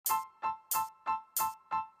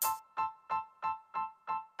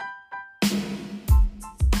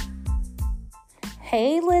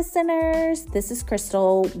Hey listeners, this is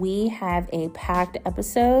Crystal. We have a packed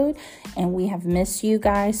episode and we have missed you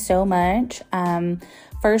guys so much.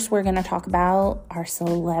 First, we're going to talk about our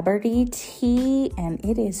celebrity tea, and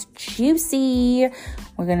it is juicy.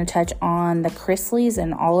 We're going to touch on the Chrisleys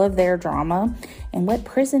and all of their drama and what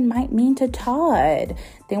prison might mean to Todd.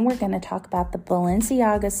 Then we're going to talk about the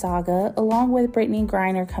Balenciaga saga along with Brittany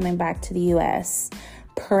Griner coming back to the U.S.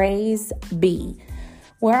 Praise be.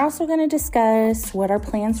 We're also going to discuss what our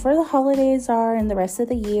plans for the holidays are and the rest of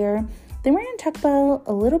the year. Then we're going to talk about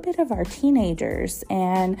a little bit of our teenagers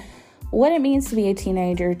and what it means to be a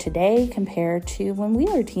teenager today compared to when we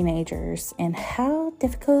were teenagers and how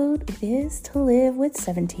difficult it is to live with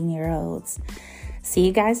 17-year-olds. See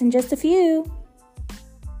you guys in just a few.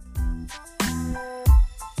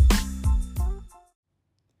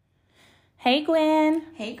 Hey, Gwen.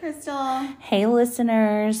 Hey, Crystal. Hey,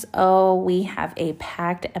 listeners. Oh, we have a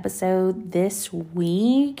packed episode this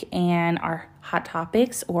week, and our hot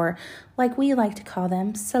topics, or like we like to call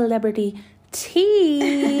them, celebrity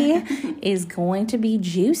tea, is going to be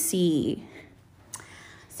juicy.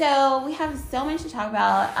 So we have so much to talk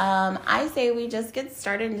about. I say we just get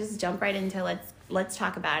started and just jump right into let's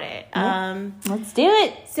talk about it. Let's do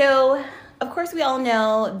it. So, of course, we all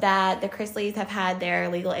know that the Chrisleys have had their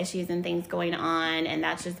legal issues and things going on, and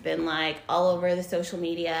that's just been like all over the social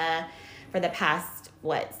media for the past,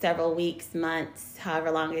 several weeks, months, however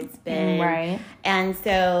long it's been. Right. And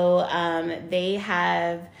so they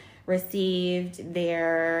have received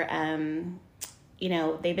their,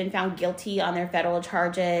 they've been found guilty on their federal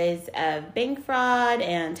charges of bank fraud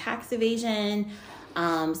and tax evasion,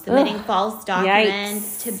 submitting false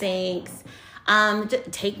documents to banks,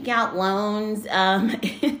 taking out loans, and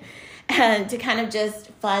to kind of just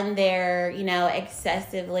fund their,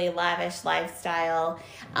 excessively lavish lifestyle.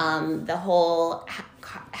 The whole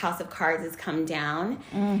house of cards has come down.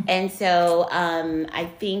 And so I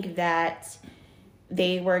think that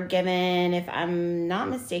they were given, if I'm not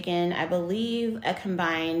mistaken, I believe a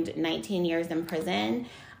combined 19 years in prison.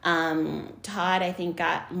 Todd, I think,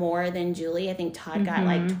 got more than Julie. I think Todd got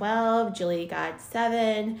like 12. Julie got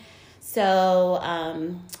 7. So,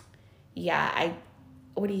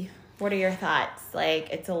 what are your thoughts? Like,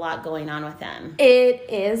 it's a lot going on with them. It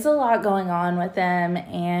is a lot going on with them,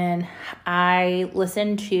 and I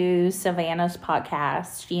listened to Savannah's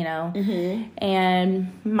podcast,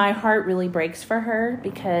 and my heart really breaks for her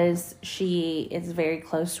because she is very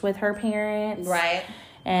close with her parents. Right.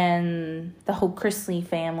 And the whole Chrisley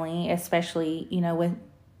family, especially, with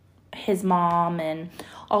his mom and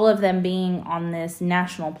all of them being on this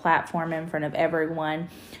national platform in front of everyone.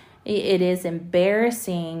 It is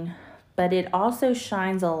embarrassing, but it also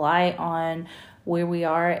shines a light on where we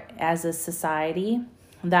are as a society,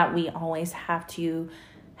 that we always have to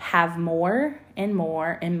have more and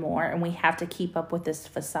more and more, and we have to keep up with this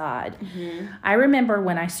facade. I remember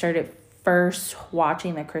when I started first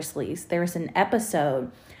watching the Chrisleys, there was an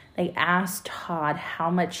episode, they asked Todd how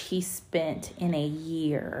much he spent in a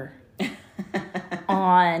year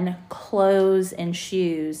on clothes and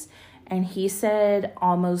shoes, and he said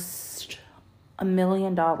almost $1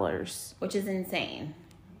 million, which is insane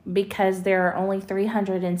because there are only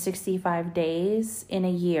 365 days in a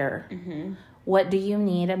year. What do you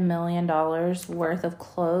need $1 million worth of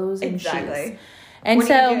clothes and shoes? And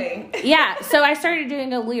what are you doing? So I started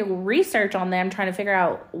doing a little research on them, trying to figure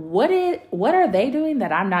out what are they doing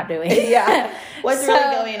that I'm not doing. What's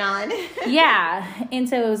really going on? And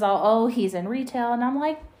so it was all, he's in retail, and I'm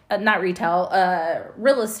like, not retail,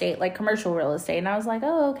 real estate, like commercial real estate, and I was like,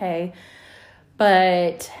 oh, okay.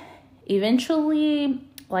 But eventually,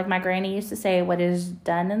 like my granny used to say, what is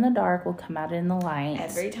done in the dark will come out in the light.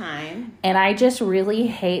 Every time. And I just really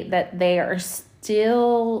hate that they are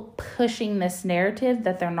still pushing this narrative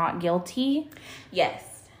that they're not guilty.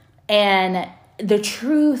 Yes. And the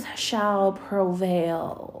truth shall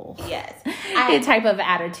prevail. Yes. A type of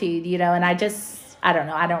attitude, and I don't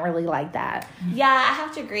know. I don't really like that. Yeah, I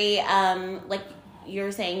have to agree. Like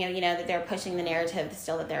you're saying, that they're pushing the narrative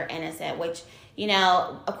still that they're innocent, which,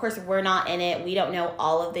 of course we're not in it. We don't know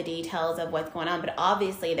all of the details of what's going on, but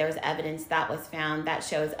obviously there's evidence that was found that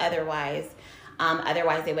shows otherwise.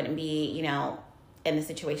 Otherwise they wouldn't be, in the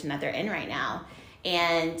situation that they're in right now.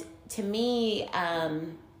 And to me, I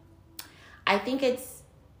think it's,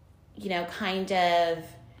 to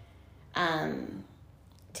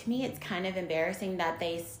me, it's kind of embarrassing that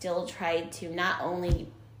they still tried to not only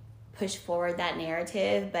push forward that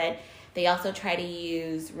narrative, but they also try to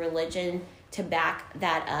use religion to back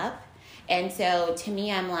that up. And so to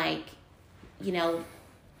me, I'm like,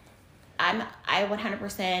 I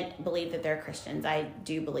 100% believe that they're Christians. I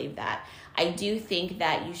do believe that. I do think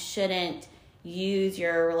that you shouldn't use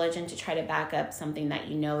your religion to try to back up something that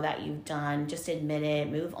you know that you've done. Just admit it,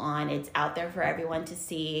 move on. It's out there for everyone to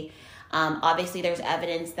see. Obviously, there's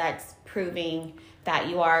evidence that's proving that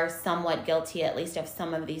you are somewhat guilty, at least of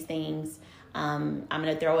some of these things. I'm going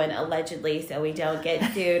to throw in allegedly so we don't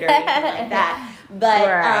get sued or anything like that. But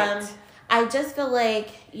right. I just feel like,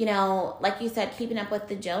 you know, like you said, keeping up with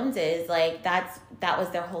the Joneses, like that was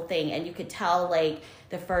their whole thing. And you could tell, like,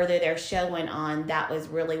 the further their show went on, that was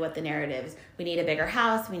really what the narrative is. We need a bigger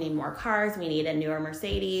house. We need more cars. We need a newer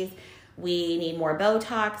Mercedes. We need more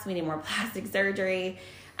Botox. We need more plastic surgery.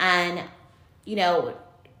 And, you know,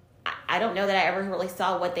 I don't know that I ever really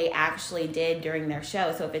saw what they actually did during their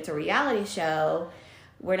show. So if it's a reality show,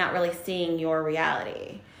 we're not really seeing your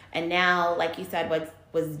reality. And now, like you said, what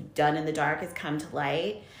was done in the dark has come to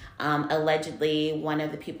light. Allegedly, one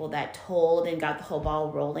of the people that told and got the whole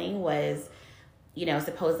ball rolling was, you know,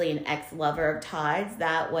 supposedly an ex-lover of Todd's.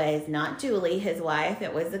 That was not Julie, his wife.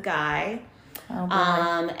 It was a guy. Oh, boy.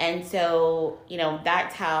 And so, you know,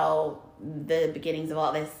 that's how the beginnings of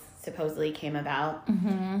all this supposedly came about.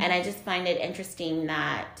 Mm-hmm. And I just find it interesting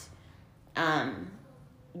that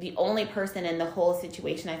the only person in the whole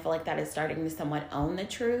situation I feel like that is starting to somewhat own the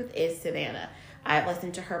truth is Savannah. I've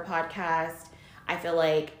listened to her podcast. I feel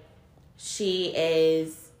like she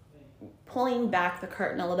is pulling back the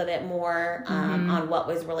curtain a little bit more on what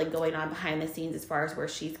was really going on behind the scenes as far as where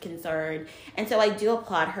she's concerned. And so I do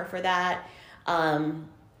applaud her for that.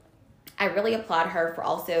 I really applaud her for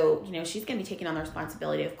also, you know, she's going to be taking on the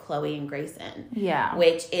responsibility of Chloe and Grayson. Yeah.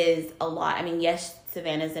 Which is a lot. I mean, yes,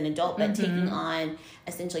 Savannah's an adult, but taking on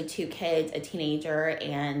essentially two kids, a teenager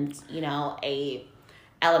and, you know, a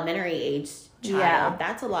elementary age child,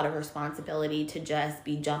 that's a lot of responsibility to just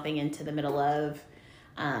be jumping into the middle of,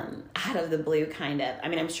 out of the blue kind of. I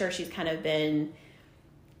mean, I'm sure she's kind of been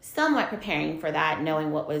somewhat preparing for that,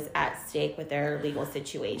 knowing what was at stake with their legal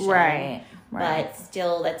situation. Right. But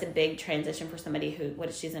still, that's a big transition for somebody who,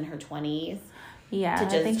 she's in her 20s. Yeah, to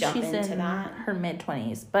just I think jump she's into in that. her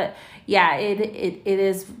mid-20s. But yeah, it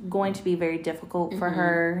is going to be very difficult for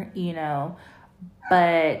her, you know.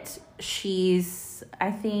 But she's,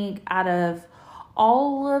 I think, out of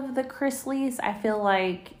all of the Chrisleys, I feel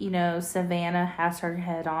like, you know, Savannah has her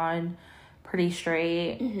head on pretty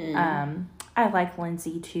straight. I like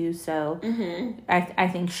Lindsay too, so I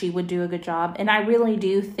think she would do a good job. And I really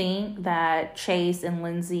do think that Chase and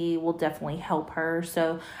Lindsay will definitely help her.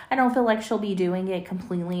 So I don't feel like she'll be doing it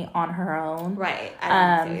completely on her own. Right.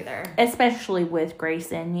 I don't think so either. Especially with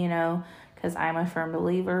Grayson, you know, because I'm a firm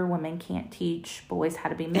believer women can't teach boys how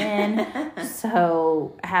to be men.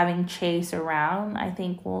 So having Chase around, I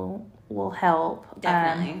think will help.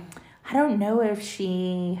 Definitely. I don't know if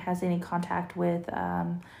she has any contact with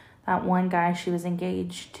that one guy she was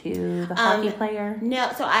engaged to, the hockey player.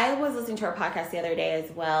 No, so I was listening to her podcast the other day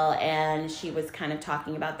as well, and she was kind of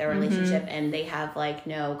talking about their relationship, and they have, like,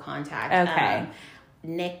 no contact. Okay.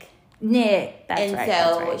 Nick, that's right. And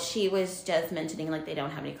so right. she was just mentioning, like, they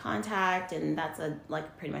don't have any contact, and that's,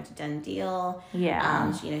 pretty much a done deal.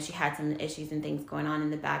 Yeah. You know, she had some issues and things going on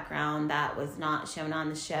in the background that was not shown on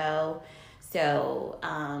the show. So,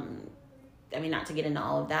 I mean, not to get into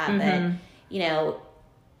all of that, but, you know,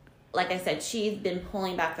 like I said, she's been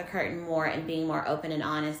pulling back the curtain more and being more open and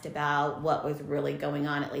honest about what was really going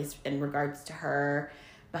on, at least in regards to her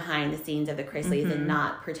behind the scenes of the Chrisleys, and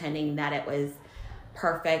not pretending that it was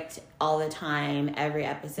perfect all the time, every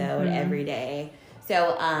episode, every day.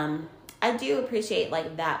 So I do appreciate,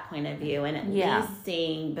 like, that point of view, and at least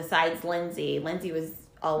seeing, besides Lindsay was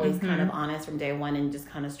always kind of honest from day one and just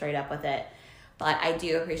kind of straight up with it. But I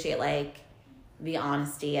do appreciate, like, the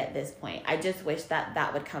honesty at this point. I just wish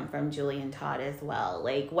that would come from Julie and Todd as well.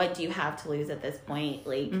 Like, what do you have to lose at this point?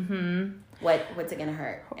 Like, what's it gonna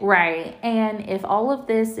hurt? Right. And if all of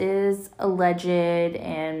this is alleged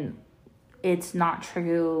and it's not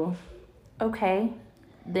true, okay,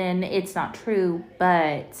 then it's not true.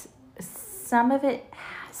 But some of it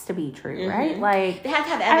has to be true, right? Like, they have to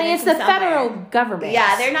have evidence. I mean, it's the federal government.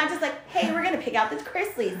 Yeah, they're not just like, hey, we're gonna pick out the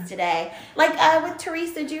Chrisleys today. Like with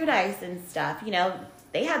Teresa Giudice and stuff. You know,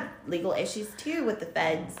 they had legal issues too with the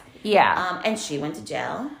feds. Yeah. And she went to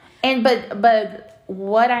jail. And but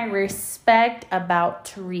what I respect about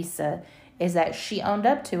Teresa is that she owned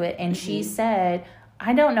up to it, and she said,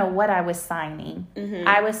 I don't know what I was signing.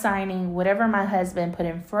 I was signing whatever my husband put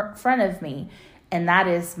in front of me. And that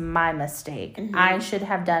is my mistake. I should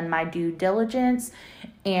have done my due diligence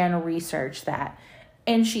and researched that.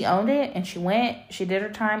 And she owned it, and she went, she did her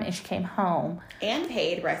time, and she came home. And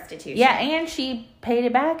paid restitution. Yeah, and she paid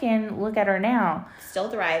it back, and look at her now. Still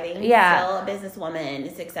thriving. Yeah. Still a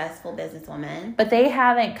businesswoman, a successful businesswoman. But they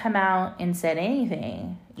haven't come out and said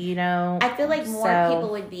anything, you know. I feel like more people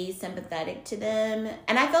would be sympathetic to them.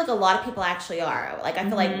 And I feel like a lot of people actually are. Like, I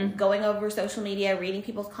feel like going over social media, reading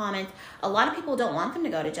people's comments, a lot of people don't want them to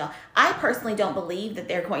go to jail. I personally don't believe that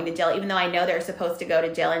they're going to jail, even though I know they're supposed to go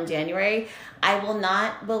to jail in January. I will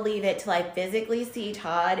not believe it till I physically see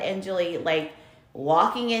Todd and Julie, like,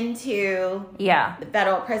 walking into the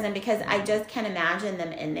federal prison, because I just can't imagine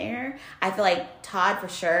them in there. I feel like Todd for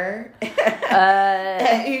sure.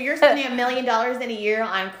 You're spending $1 million in a year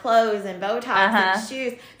on clothes and Botox and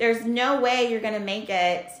shoes. There's no way you're going to make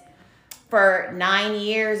it for 9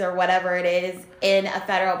 years or whatever it is in a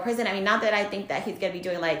federal prison. I mean, not that I think that he's going to be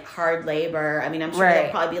doing like hard labor. I mean, I'm sure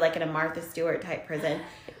he'll probably be like in a Martha Stewart type prison.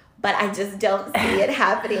 But I just don't see it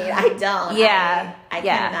happening. I don't. Yeah. I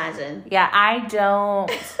can't imagine. Yeah, I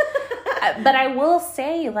don't. But I will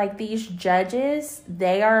say, like, these judges,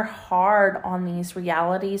 they are hard on these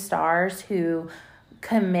reality stars who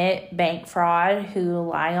commit bank fraud, who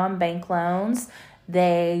lie on bank loans.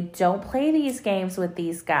 They don't play these games with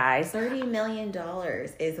these guys. $30 million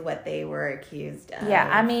is what they were accused of. Yeah,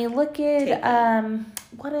 I mean, look at,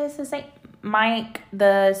 what is his name? Mike,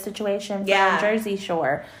 the situation from Jersey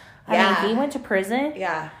Shore. I mean, he went to prison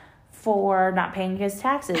for not paying his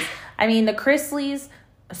taxes. I mean, the Chrisleys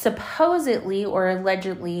supposedly or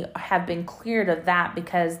allegedly have been cleared of that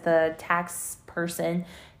because the tax person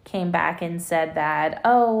came back and said that,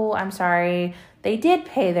 oh, I'm sorry, they did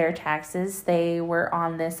pay their taxes. They were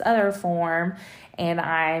on this other form and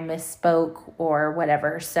I misspoke or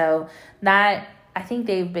whatever. So that, I think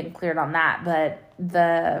they've been cleared on that, but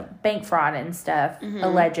the bank fraud and stuff,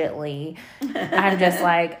 allegedly, I'm just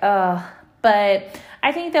like, oh. But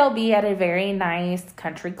I think they'll be at a very nice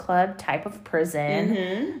country club type of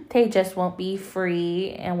prison. They just won't be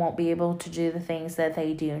free and won't be able to do the things that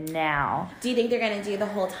they do now. Do you think they're going to do the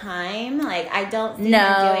whole time? Like, I don't see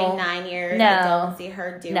her doing 9 years. No. I don't see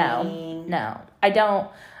her doing... No. I don't.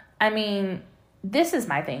 I mean, this is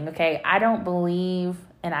my thing, okay? I don't believe...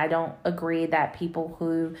 And I don't agree that people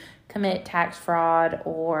who commit tax fraud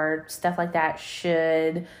or stuff like that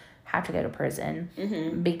should have to go to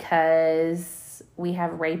prison because we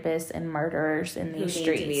have rapists and murderers in these streets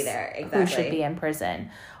who need to be there. Exactly. Who should be in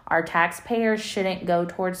prison. Our taxpayers shouldn't go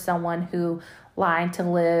towards someone who lied to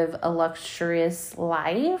live a luxurious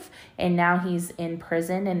life and now he's in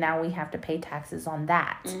prison and now we have to pay taxes on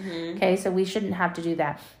that. Okay, so we shouldn't have to do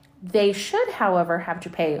that. They should, however, have to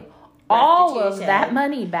pay all of that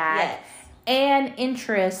money back and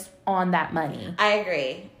interest on that money. I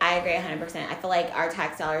agree 100%. I feel like our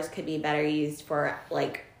tax dollars could be better used for,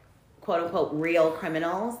 like, quote unquote real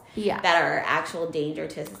criminals that are actual danger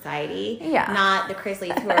to society. Not the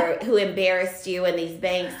Chrisleys who embarrassed you in these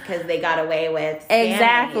banks because they got away with scamming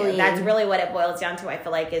exactly you. That's really what it boils down to. I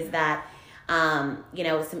feel like is that some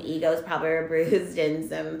egos probably were bruised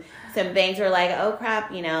and some banks were like, oh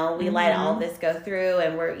crap, we let all this go through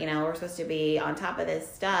and we're supposed to be on top of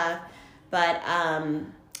this stuff. But,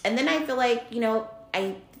 and then I feel like,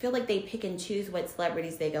 they pick and choose what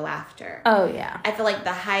celebrities they go after. Oh yeah. I feel like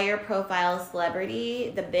the higher profile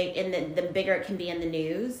celebrity, the bigger it can be in the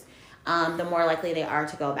news, the more likely they are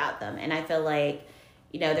to go about them. And I feel like,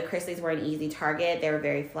 the Chrisleys were an easy target. They were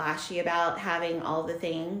very flashy about having all the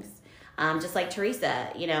things. Just like Teresa,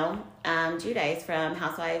 Giudice from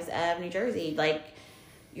Housewives of New Jersey. Like,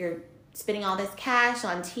 you're spending all this cash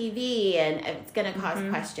on TV, and it's going to cause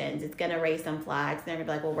questions. It's going to raise some flags. And they're going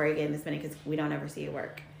to be like, well, where are you getting this money? Because we don't ever see you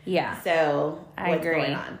work. Yeah. So, what's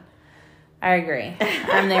going on? I agree.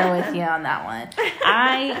 I'm there with you on that one.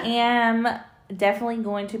 I am definitely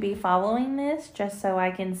going to be following this just so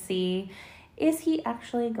I can see... Is he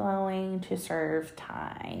actually going to serve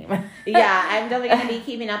time? Yeah, I'm definitely going to be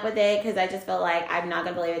keeping up with it because I just feel like I'm not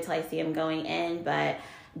going to believe it till I see him going in. But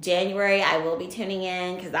January, I will be tuning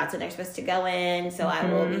in because that's when they're supposed to go in. So I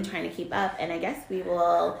will be trying to keep up. And I guess we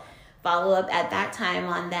will follow up at that time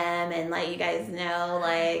on them and let you guys know,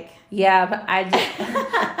 like... Yeah, but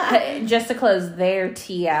I just to close their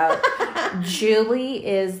tea out, Julie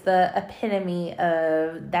is the epitome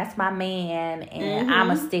of that's my man and I'm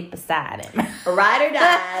going to stick beside him. Ride or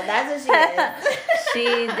die. That's what she is.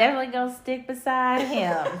 She definitely going to stick beside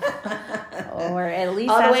him. Or at least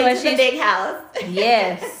all that's the way what to the big house.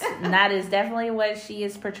 Yes, and that is definitely what she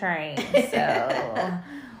is portraying. So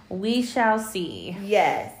we shall see.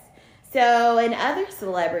 Yes. So, in other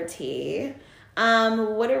celebrity,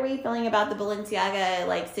 What are we feeling about the Balenciaga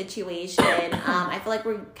like situation? I feel like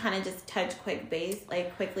we're kind of just touch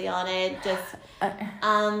quickly on it. Just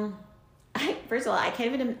first of all, I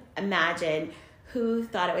can't even imagine who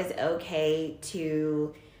thought it was okay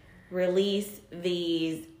to release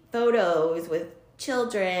these photos with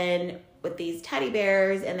children with these teddy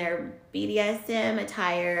bears and their BDSM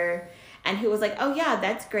attire, and who was like, oh yeah,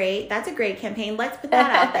 that's great. That's a great campaign. Let's put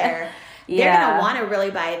that out there. Yeah. They're going to want to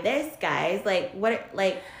really buy this, guys.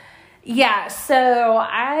 Yeah, so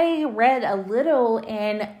I read a little,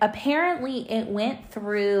 and apparently it went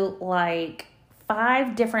through like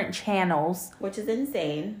 5 different channels. Which is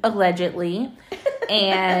insane. Allegedly.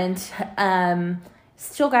 And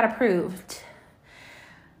still got approved.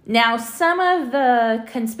 Now, some of the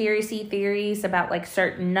conspiracy theories about like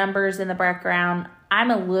certain numbers in the background, I'm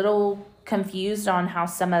a little confused on how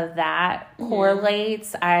some of that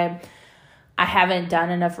correlates. I haven't done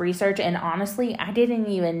enough research, and honestly, I didn't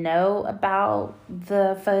even know about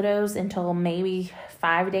the photos until maybe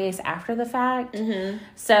 5 days after the fact. Mm-hmm.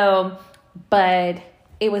 So, but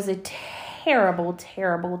it was a terrible,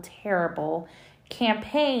 terrible, terrible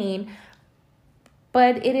campaign,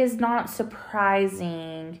 but it is not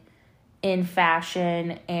surprising in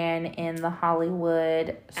fashion and in the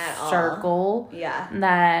Hollywood circle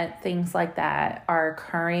that things like that are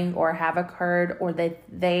occurring or have occurred, or that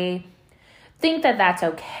they think that that's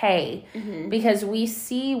okay. Mm-hmm. Because we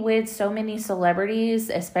see with so many celebrities,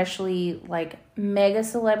 especially like mega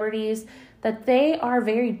celebrities, that they are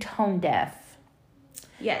very tone deaf.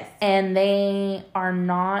 Yes. And they are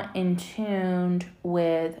not in tune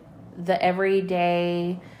with the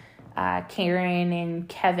everyday Karen and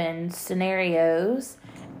Kevin scenarios,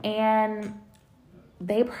 and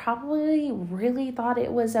they probably really thought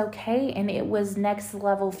it was okay and it was next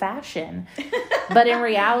level fashion. But in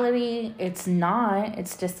reality, it's not.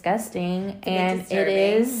 It's disgusting, and it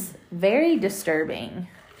is very disturbing.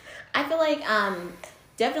 I feel like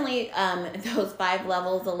definitely those 5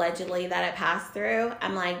 levels allegedly that I passed through,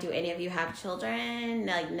 I'm like, do any of you have children?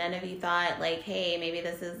 Like, none of you thought like, hey, maybe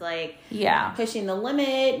this is like pushing the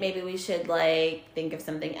limit. Maybe we should like think of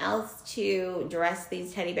something else to dress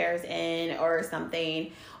these teddy bears in, or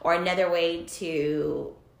something, or another way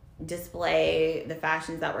to display the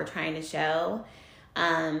fashions that we're trying to show.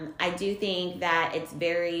 I do think that it's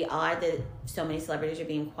very odd that so many celebrities are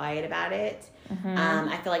being quiet about it. Mm-hmm.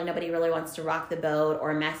 I feel like nobody really wants to rock the boat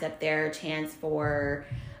or mess up their chance for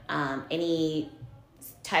any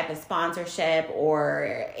type of sponsorship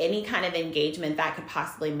or any kind of engagement that could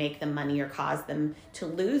possibly make them money or cause them to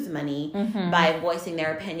lose money by voicing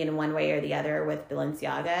their opinion in one way or the other with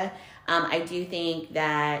Balenciaga. I do think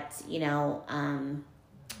that,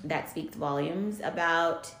 that speaks volumes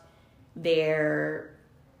about their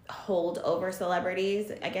hold over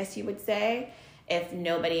celebrities, I guess you would say, if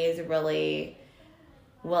nobody is really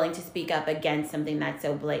willing to speak up against something that's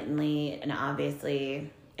so blatantly and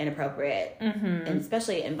obviously inappropriate, and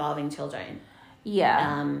especially involving children.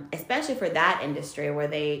 Yeah. Especially for that industry where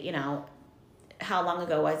they, how long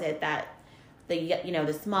ago was it that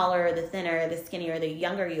the smaller, the thinner, the skinnier, the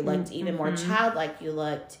younger you looked, even more childlike you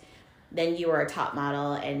looked, then you were a top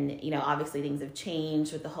model. And, obviously things have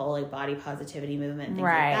changed with the whole like body positivity movement and things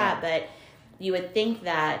like that. But you would think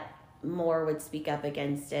that more would speak up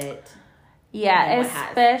against it. Yeah,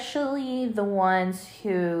 especially the ones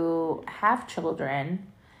who have children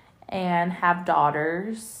and have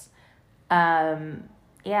daughters. So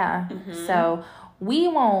we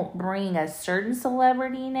won't bring a certain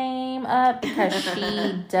celebrity name up because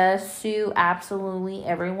she does sue absolutely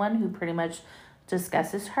everyone who pretty much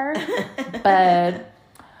discusses her. But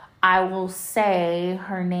I will say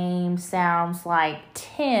her name sounds like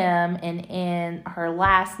Tim, and in her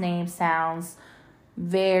last name sounds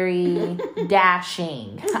very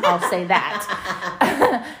dashing. I'll say that.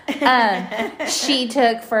 She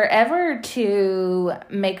took forever to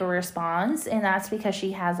make a response, and that's because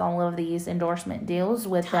she has all of these endorsement deals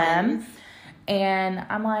with them. And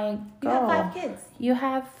I'm like, you have 5 kids. You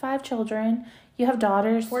have 5 children. You have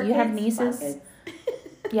daughters. 4 you kids, have nieces. 5 kids.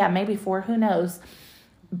 Yeah, maybe 4. Who knows?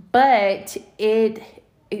 But it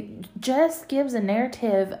just gives a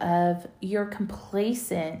narrative of you're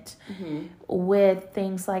complacent with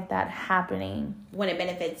things like that happening. When it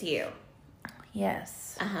benefits you.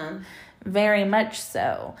 Yes. Uh-huh. Very much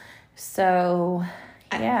so. So,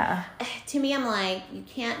 yeah. To me, I'm like, you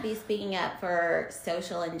can't be speaking up for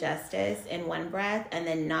social injustice in one breath and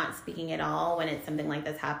then not speaking at all when it's something like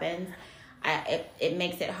this happens. It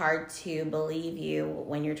makes it hard to believe you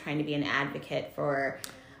when you're trying to be an advocate for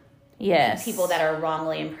people that are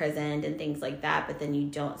wrongly imprisoned and things like that, but then you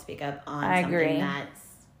don't speak up on something that's,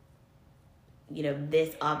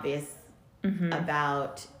 this obvious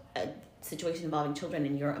about a situation involving children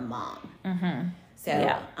and you're a mom.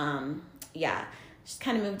 So, just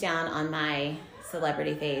kind of moved down on my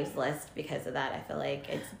celebrity faves list because of that. I feel like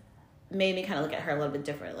it's made me kind of look at her a little bit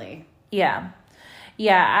differently. Yeah,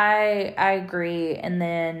 I agree. And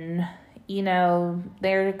then,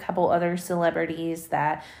 there are a couple other celebrities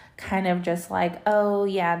that kind of just like, oh,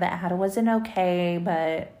 yeah, the ad wasn't okay,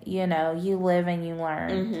 but, you live and you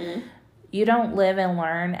learn. You don't live and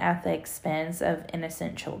learn at the expense of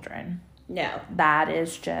innocent children. No. That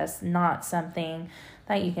is just not something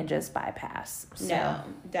that you can just bypass. So. No,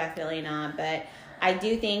 definitely not. But I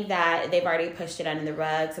do think that they've already pushed it under the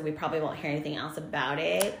rug, so we probably won't hear anything else about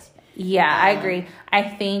it. Yeah, I agree. I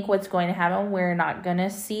think what's going to happen, we're not going to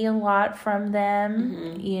see a lot from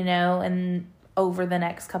them, and over the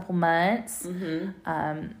next couple months.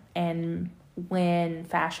 And when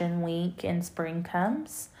Fashion Week in spring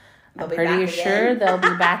comes, I'm pretty sure they'll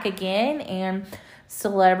be back again, and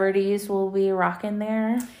celebrities will be rocking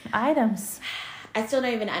their items. I still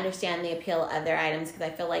don't even understand the appeal of their items because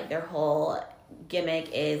I feel like their whole gimmick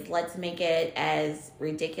is let's make it as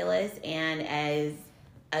ridiculous and as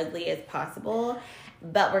ugly as possible,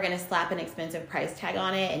 but we're going to slap an expensive price tag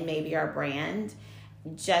on it and maybe our brand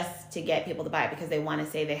just to get people to buy it because they want to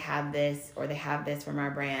say they have this or they have this from our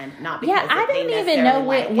brand, not because I didn't even know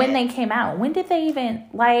when they came out. When did they even,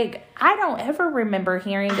 I don't ever remember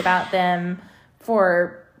hearing about them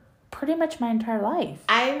for pretty much my entire life.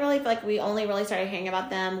 I really feel like we only really started hearing about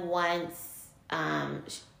them once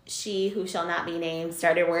she who shall not be named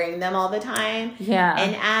started wearing them all the time. Yeah.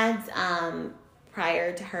 And ads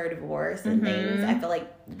prior to her divorce and things. I feel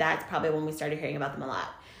like that's probably when we started hearing about them a lot.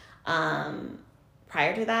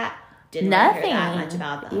 Prior to that, didn't really hear that much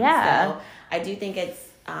about them. Yeah. So I do think it's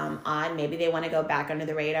odd. Maybe they want to go back under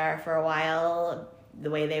the radar for a while, the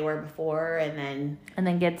way they were before, and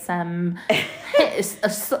then get some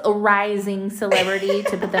a rising celebrity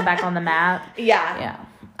to put them back on the map. Yeah.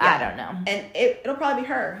 I don't know. And it'll probably be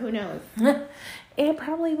her. Who knows? It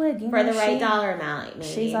probably would. For the right dollar amount,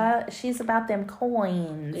 maybe. She's about them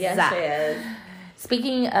coins. Yes, she is.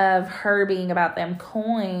 Speaking of her being about them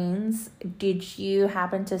coins, did you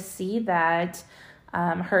happen to see that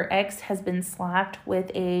her ex has been slapped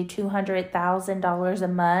with a $200,000 a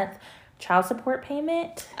month child support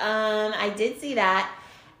payment? I did see that.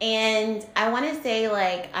 And I want to say,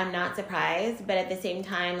 I'm not surprised. But at the same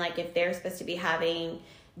time, if they're supposed to be having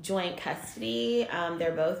joint custody,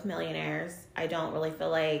 they're both millionaires. I don't really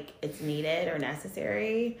feel like it's needed or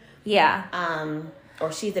necessary. Yeah.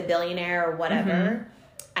 Or she's a billionaire or whatever.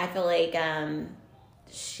 I feel like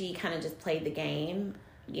she kind of just played the game,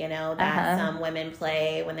 that some women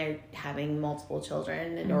play when they're having multiple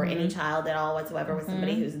children or any child at all whatsoever with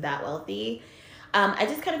somebody who's that wealthy. I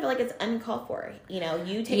just kind of feel like it's uncalled for.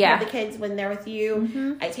 You take care of the kids when they're with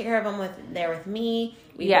you. I take care of them when they're with me.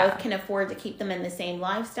 We both can afford to keep them in the same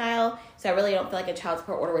lifestyle. So I really don't feel like a child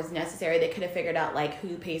support order was necessary. They could have figured out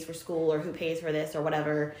who pays for school or who pays for this or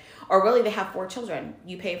whatever. Or really they have 4 children.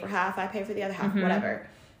 You pay for half, I pay for the other half, whatever.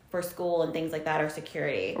 For school and things like that or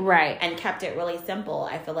security. Right. And kept it really simple.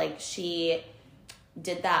 I feel like she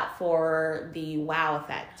did that for the wow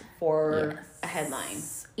effect, for a headline.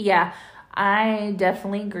 Yeah. I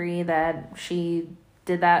definitely agree that she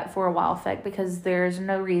did that for a wow effect because there's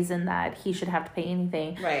no reason that he should have to pay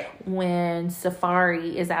anything. Right. When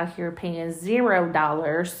Safari is out here paying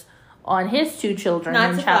 $0 on his 2 children.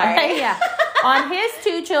 Not Safari. Yeah. On his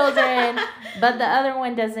 2 children, but the other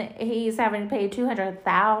one doesn't, he's having to pay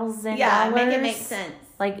 $200,000. Yeah, make it make sense.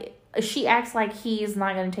 She acts like he's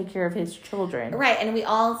not going to take care of his children. Right, and we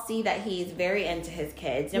all see that he's very into his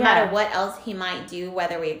kids. No matter what else he might do,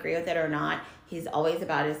 whether we agree with it or not, he's always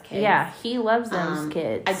about his kids. Yeah, he loves those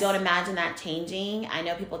kids. I don't imagine that changing. I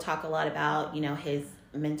know people talk a lot about, his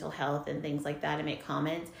mental health and things like that and make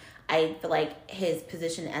comments. I feel like his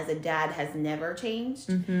position as a dad has never changed,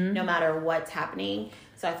 no matter what's happening.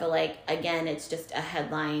 So I feel like, again, it's just a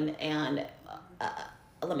headline and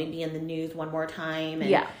let me be in the news one more time.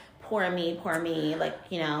 And poor me, and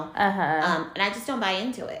I just don't buy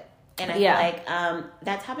into it. And I feel like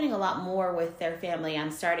that's happening a lot more with their family. I'm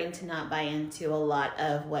starting to not buy into a lot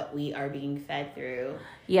of what we are being fed through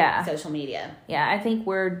social media. Yeah, I think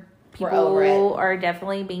people are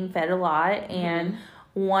definitely being fed a lot. And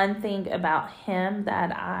one thing about him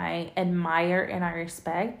that I admire and I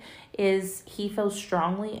respect is he feels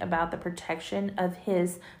strongly about the protection of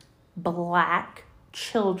his Black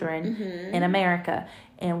children in America.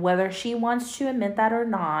 And whether she wants to admit that or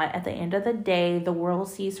not, at the end of the day, the world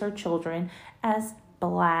sees her children as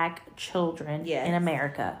Black children in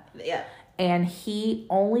America. Yeah. and he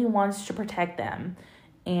only wants to protect them.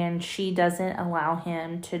 And she doesn't allow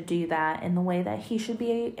him to do that in the way that he should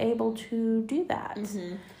be able to do that.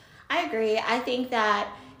 Mm-hmm. I agree. I think that,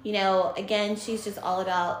 you know, again, she's just all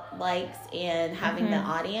about likes and having the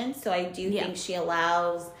audience. So I do think she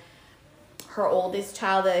allows her oldest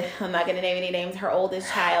child, I'm not going to name any names, her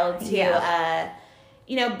oldest child to,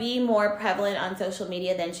 you know, be more prevalent on social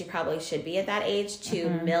media than she probably should be at that age to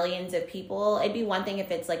millions of people. It'd be one thing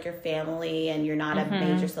if it's like your family and you're not a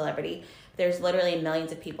major celebrity. There's literally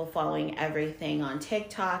millions of people following everything on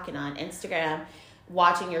TikTok and on Instagram,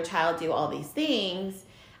 watching your child do all these things.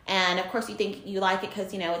 And of course you think you like it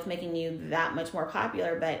because, you know, it's making you that much more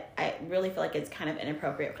popular, but I really feel like it's kind of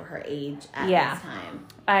inappropriate for her age at this time.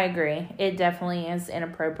 I agree. It definitely is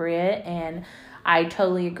inappropriate, and I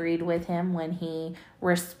totally agreed with him when he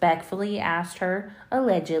respectfully asked her,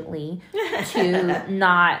 allegedly, to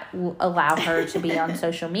not allow her to be on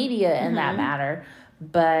social media in that matter.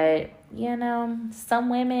 But, you know, some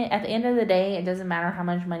women, at the end of the day, it doesn't matter how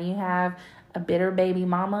much money you have. A bitter baby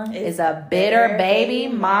mama is a bitter baby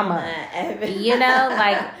mama. You know,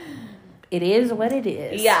 like, it is what it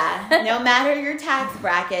is. Yeah. No matter your tax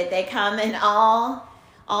bracket, they come in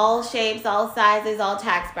all shapes, all sizes, all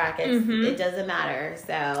tax brackets. It doesn't matter.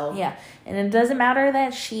 So yeah. And it doesn't matter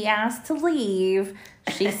that she asked to leave.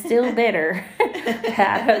 She's still bitter.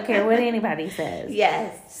 I don't care what anybody says.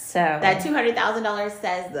 Yes. So that $200,000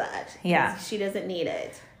 says that. Yeah. She doesn't need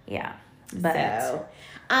it. Yeah. But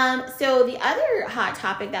so the other hot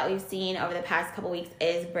topic that we've seen over the past couple weeks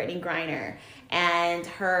is Brittany Griner and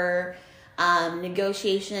her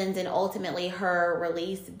negotiations and ultimately her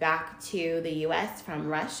release back to the U.S. from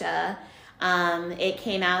Russia. It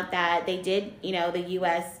came out that they did, you know, the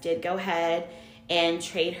U.S. did go ahead and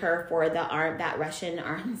trade her for that Russian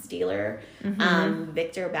arms dealer,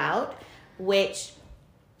 Victor Bout, which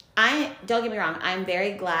don't get me wrong, I'm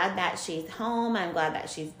very glad that she's home. I'm glad that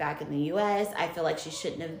she's back in the U.S. I feel like she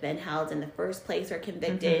shouldn't have been held in the first place or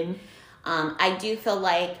convicted. I do feel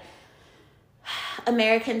like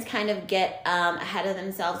Americans kind of get ahead of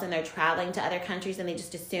themselves when they're traveling to other countries, and they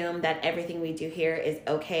just assume that everything we do here is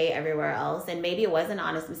okay everywhere else. And maybe it was an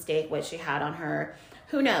honest mistake what she had on her.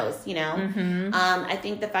 Who knows, you know? I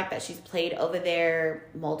think the fact that she's played over there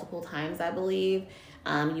multiple times, I believe,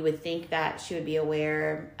 you would think that she would be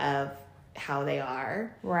aware of how they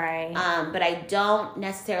are. Right. But I don't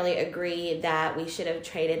necessarily agree that we should have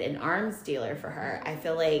traded an arms dealer for her. I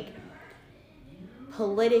feel like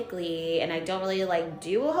politically, and I don't really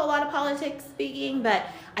do a whole lot of politics speaking, but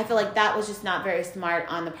I feel like that was just not very smart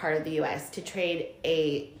on the part of the U.S. to trade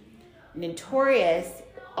a notorious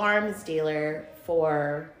arms dealer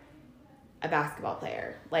for a basketball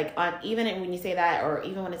player. Even when you say that, or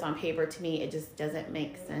even when it's on paper, to me, it just doesn't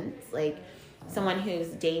make sense. Like, someone who's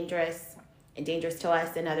dangerous to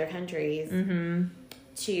us in other countries,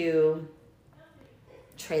 to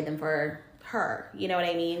trade them for her. You know what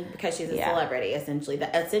I mean? Because she's a celebrity, essentially.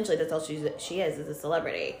 That's all she is a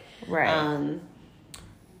celebrity. Right.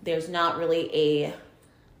 There's not really a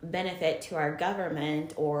benefit to our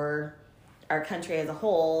government or our country as a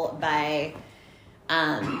whole by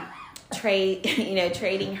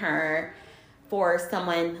trading her for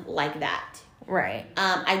someone like that. Right.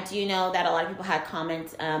 I do know that a lot of people had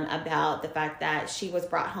comments about the fact that she was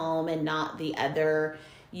brought home and not the other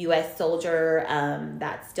U.S. soldier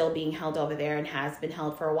that's still being held over there and has been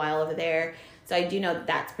held for a while over there. So I do know that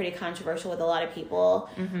that's pretty controversial with a lot of people.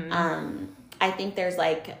 I think there's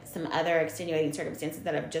some other extenuating circumstances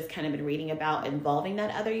that I've just kind of been reading about involving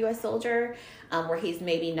that other U.S. soldier, where he's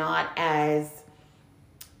maybe not as,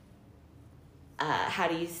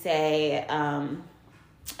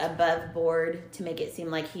 above board to make it seem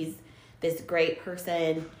like he's this great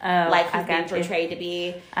person, he's being portrayed to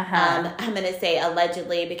be. I'm going to say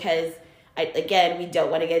allegedly because, we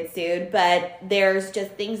don't want to get sued, but there's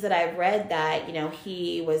just things that I've read that,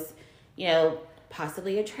 he was,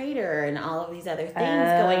 possibly a traitor and all of these other things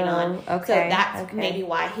going on. Okay. So that's maybe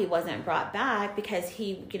why he wasn't brought back, because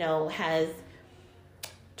he, has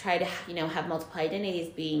tried to, have multiple identities,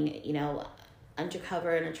 being,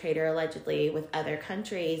 undercover and a traitor allegedly with other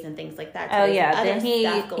countries and things like that. So then he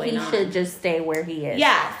should just stay where he is.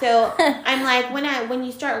 Yeah. So I'm like, when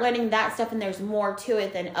you start learning that stuff and there's more to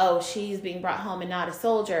it than, she's being brought home and not a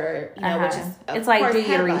soldier, which is, it's like, do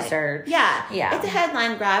your research. Yeah. It's a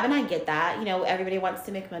headline grab, and I get that. Everybody wants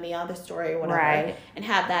to make money on the story or whatever, right, and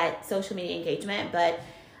have that social media engagement. But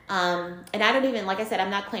and I don't even, like I said, I'm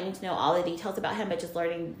not claiming to know all the details about him, but just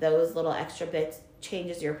learning those little extra bits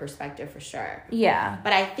changes your perspective for sure. Yeah.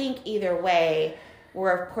 But I think either way,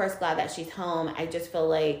 we're of course glad that she's home. I just feel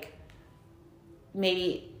like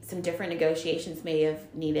maybe some different negotiations may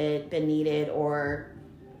have been needed, or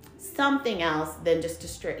something else than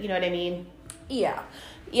just you know what I mean? Yeah.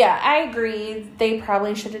 Yeah, I agree. They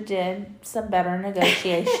probably should have did some better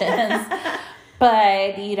negotiations.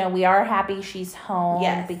 But, you know, we are happy she's home.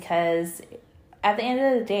 Yes. Because at the end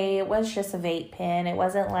of the day, it was just a vape pen. It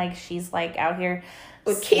wasn't like she's like out here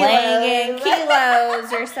with slanging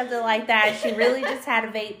kilos or something like that. She really just had a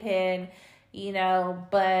vape pen, you know,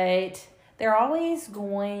 but they're always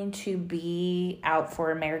going to be out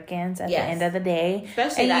for Americans at the end of the day.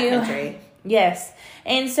 Especially that country. Yes.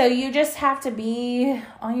 And so you just have to be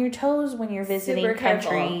on your toes when you're visiting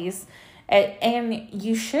countries. And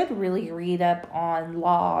you should really read up on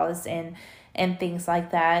laws and things like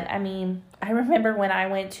that. I mean, I remember when I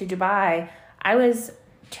went to Dubai, I was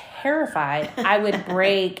terrified I would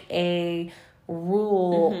break a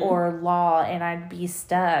rule or law and I'd be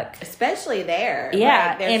stuck. Especially there.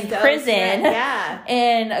 Yeah, like, in prison. Yeah.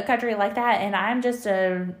 In a country like that. And I'm just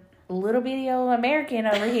a little bitty old American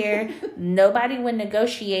over here. Nobody would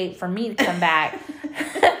negotiate for me to come back.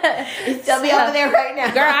 You'd still be over there right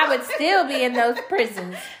now. Girl, I would still be in those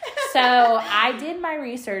prisons. So I did my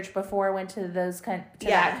research before I went to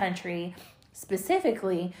that country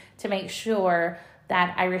specifically to make sure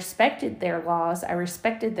that I respected their laws, I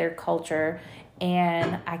respected their culture,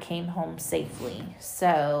 and I came home safely.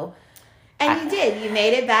 So... And you did. You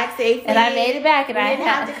made it back safely. And I made it back. And I didn't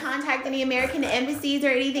have to contact any American embassies or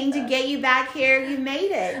anything to get you back here. You made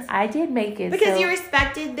it. I did make it. Because you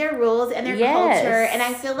respected their rules and their culture. And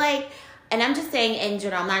I feel like, and I'm just saying in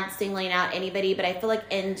general, I'm not singling out anybody, but I feel like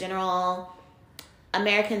in general,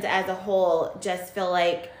 Americans as a whole just feel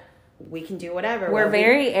like we can do whatever. We're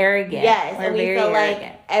very arrogant. Yes. We're and we very feel arrogant.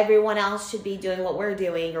 like everyone else should be doing what we're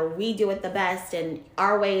doing, or we do it the best and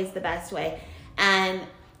our way is the best way. And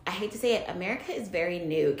I hate to say it, America is very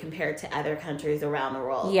new compared to other countries around the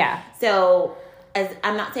world. Yeah. So, as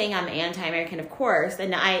I'm not saying I'm anti-American, of course,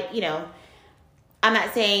 and I'm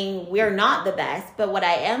not saying we're not the best, but what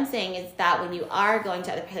I am saying is that when you are going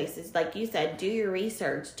to other places, like you said, do your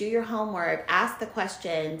research, do your homework, ask the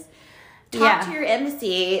questions, talk to your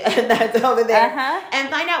embassy that's over there, and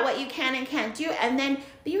find out what you can and can't do, and then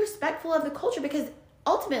be respectful of the culture, because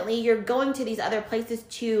ultimately you're going to these other places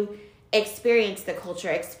to experience the culture,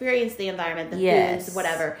 experience the environment, the foods,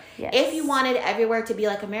 whatever. Yes. If you wanted everywhere to be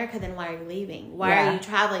like America, then why are you leaving? Why are you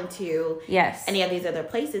traveling to any of these other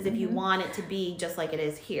places if you want it to be just like it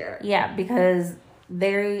is here? Yeah, because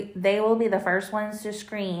they will be the first ones to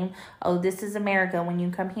scream, oh, this is America. When you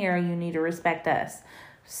come here, you need to respect us.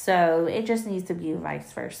 So it just needs to be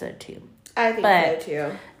vice versa too. I think so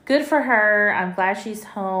too. Good for her. I'm glad she's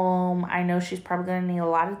home. I know she's probably going to need a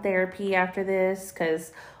lot of therapy after this,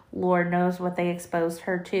 because Lord knows what they exposed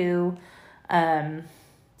her to.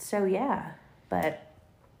 So yeah, but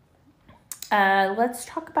let's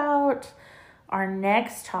talk about our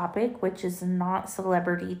next topic, which is not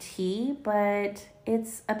celebrity tea, but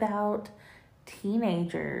it's about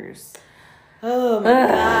teenagers. Oh my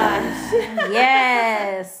gosh.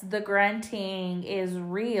 Yes, the grunting is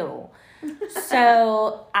real.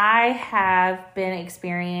 So I have been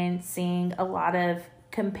experiencing a lot of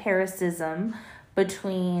comparison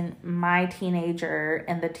between my teenager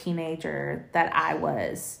and the teenager that I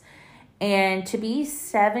was. And to be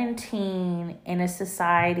 17 in a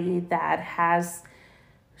society that has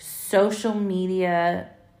social media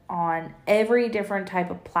on every different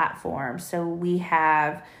type of platform. So we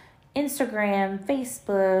have Instagram,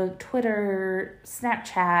 Facebook, Twitter,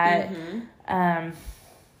 Snapchat.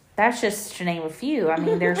 That's just to name a few. I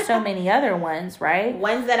mean, there's so many other ones, right?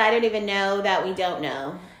 Ones that I don't even know that we don't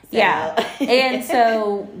know. So. Yeah. And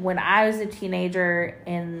so when I was a teenager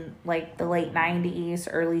in like the late 90s,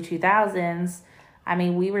 early 2000s, I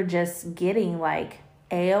mean, we were just getting like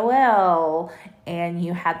AOL, and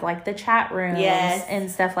you had like the chat rooms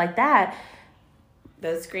and stuff like that.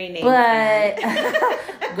 Those screen names. But,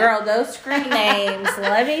 girl, those screen names,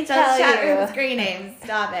 let me tell you. Those chat room screen names,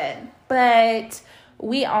 stop it. But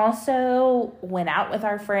we also went out with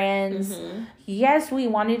our friends. Yes, we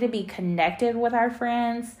wanted to be connected with our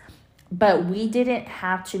friends, but we didn't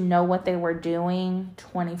have to know what they were doing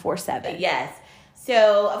 24/7. Yes.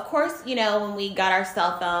 So, of course, when we got our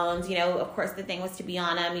cell phones, of course the thing was to be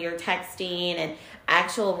on them. You're texting and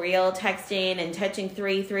actual real texting and touching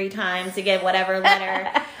three times to get whatever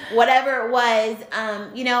letter, whatever it was.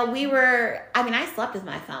 I slept with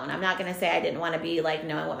my phone. I'm not going to say I didn't want to be like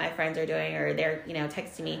knowing what my friends are doing or they're,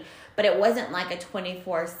 texting me, but it wasn't like a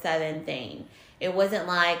 24/7 thing. It wasn't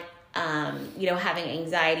like, having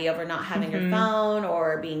anxiety over not having your phone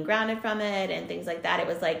or being grounded from it and things like that. It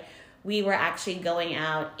was like we were actually going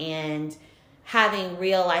out and having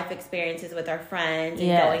real life experiences with our friends and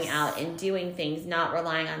going out and doing things, not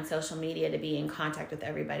relying on social media to be in contact with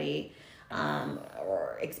everybody,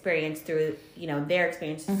 or experience through, their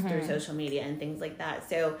experiences through social media and things like that.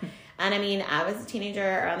 So, and I mean, I was a teenager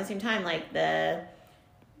around the same time, like the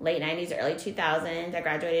late 90s, early 2000s. I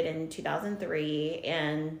graduated in 2003,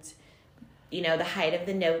 and the height of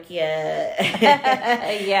the Nokia.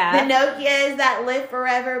 Yeah. The Nokias that lived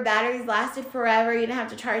forever. Batteries lasted forever. You didn't have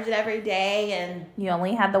to charge it every day. And you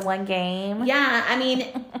only had the one game. Yeah. I mean,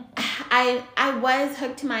 I was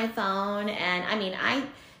hooked to my phone. And I mean,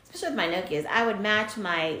 especially with my Nokias, I would match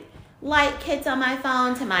my light kits on my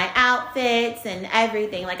phone to my outfits and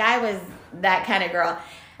everything. Like, I was that kind of girl.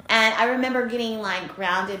 And I remember getting, like,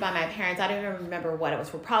 grounded by my parents. I don't even remember what it was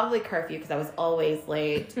for. Probably curfew, because I was always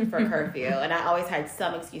late for curfew. And I always had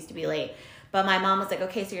some excuse to be late. But my mom was like,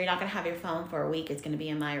 okay, so you're not going to have your phone for a week. It's going to be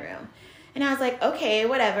in my room. And I was like, okay,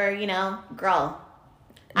 whatever, girl.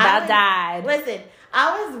 About died. Listen,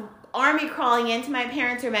 I was army crawling into my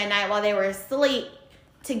parents' room at night while they were asleep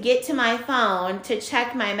to get to my phone, to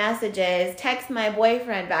check my messages, text my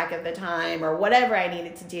boyfriend back at the time, or whatever I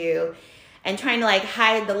needed to do. And trying to, like,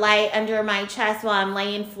 hide the light under my chest while I'm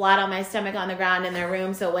laying flat on my stomach on the ground in their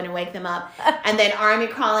room so it wouldn't wake them up. And then army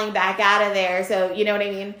crawling back out of there. So, you know what I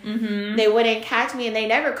mean? Mm-hmm. They wouldn't catch me, and they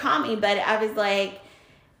never caught me. But I was like,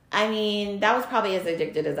 I mean, that was probably as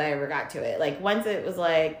addicted as I ever got to it. Like, once it was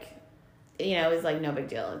like, it was like no big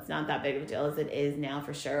deal. It's not that big of a deal as it is now,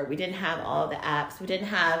 for sure. We didn't have all the apps. We didn't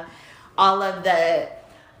have all of the...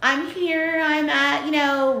 I'm here, I'm at,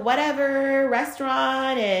 whatever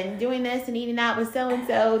restaurant and doing this and eating that with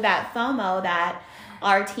so-and-so, that FOMO that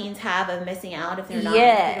our teens have of missing out if they're not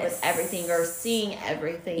included with everything or seeing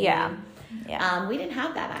everything. Yeah. We didn't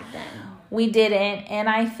have that back then. We didn't. And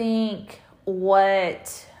I think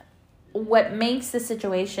what makes the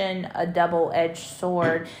situation a double-edged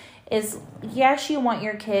sword is, yes, you want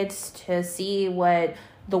your kids to see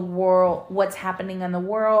what's happening in the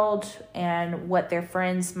world and what their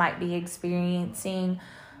friends might be experiencing,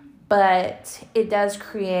 but it does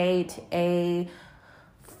create a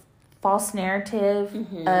false narrative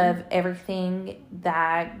of everything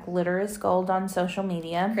that glitter is gold on social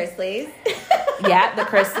media. Chrisleys. Yeah, the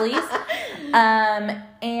Chrisleys.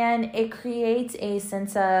 And it creates a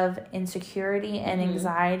sense of insecurity and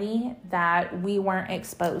anxiety that we weren't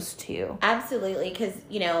exposed to. Absolutely, because,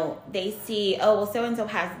 they see, oh, well, so-and-so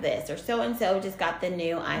has this, or so-and-so just got the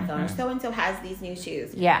new iPhone, or so-and-so has these new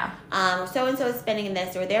shoes. Yeah. So-and-so is spending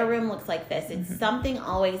this, or their room looks like this. It's something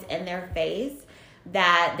always in their face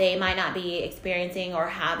that they might not be experiencing or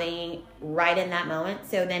having right in that moment.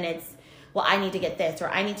 So then it's, well, I need to get this, or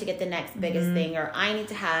I need to get the next biggest thing, or I need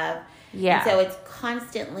to have... Yeah. And so it's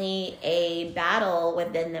constantly a battle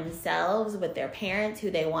within themselves with their parents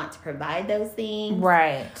who they want to provide those things.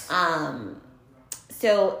 Right.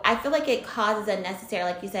 So I feel like it causes unnecessary,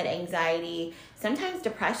 like you said, anxiety, sometimes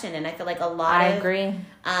depression. And I feel like a lot I agree.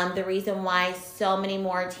 The reason why so many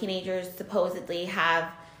more teenagers supposedly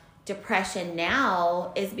have depression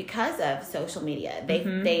now is because of social media.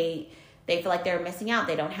 They feel like they're missing out.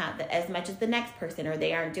 They don't have as much as the next person, or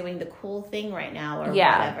they aren't doing the cool thing right now, or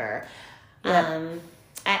whatever. Yep.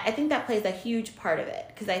 I think that plays a huge part of it,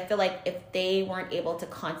 because I feel like if they weren't able to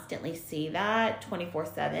constantly see that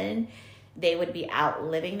 24/7, they would be out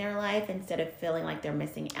living their life instead of feeling like they're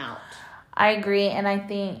missing out. I agree. And I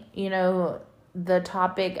think, the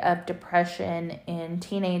topic of depression in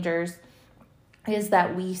teenagers is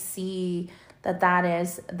that we see that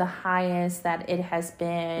is the highest that it has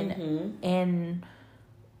been in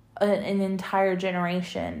an entire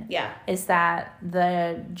generation. Yeah. Is that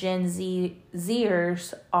the Gen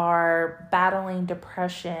Zers are battling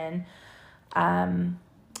depression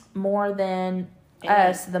more than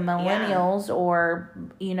us, the millennials, or,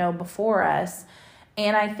 before us.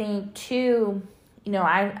 And I think, too,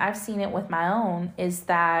 I've seen it with my own, is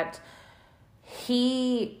that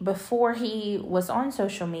before he was on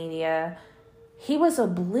social media, he was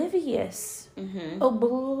oblivious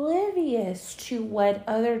to what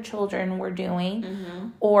other children were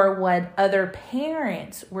doing or what other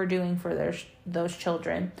parents were doing for those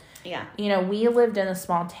children. Yeah. We lived in a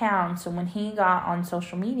small town, so when he got on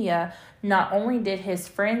social media, not only did his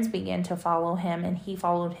friends begin to follow him and he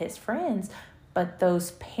followed his friends, but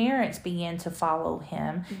those parents began to follow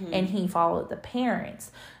him and he followed the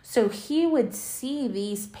parents. So he would see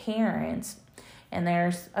these parents, and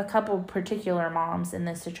there's a couple particular moms in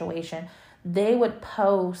this situation, they would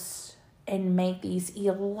post and make these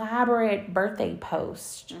elaborate birthday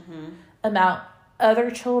posts about other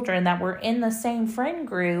children that were in the same friend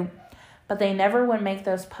group, but they never would make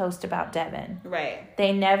those posts about Devin. Right.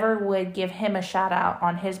 They never would give him a shout out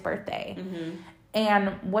on his birthday. Mm-hmm.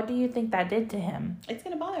 And what do you think that did to him? It's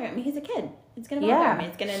going to bother him. He's a kid. It's going to bother him.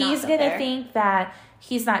 It's going to He's going to think that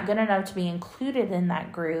he's not good enough to be included in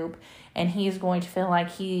that group, and he's going to feel like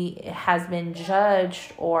he has been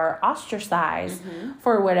judged or ostracized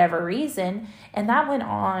for whatever reason. And that went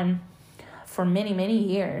on for many, many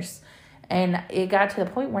years. And it got to the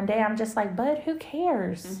point one day I'm just like, bud, who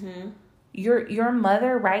cares? Mm-hmm. Your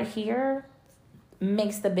mother right here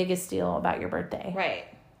makes the biggest deal about your birthday. Right.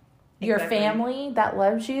 Your Exactly. family that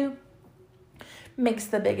loves you makes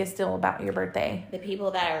the biggest deal about your birthday. The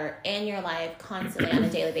people that are in your life constantly on a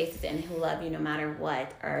daily basis and who love you no matter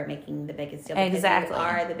what are making the biggest deal. Because Exactly. you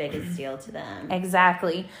are the biggest deal to them.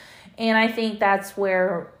 Exactly. And I think that's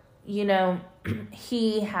where, you know,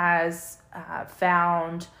 he has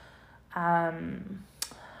found, I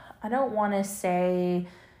don't want to say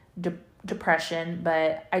depression,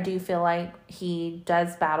 but I do feel like he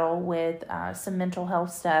does battle with some mental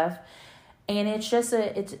health stuff. And it's just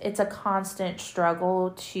it's a constant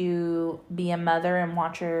struggle to be a mother and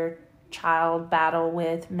watch your child battle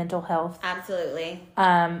with mental health. Absolutely.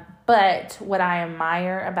 But what I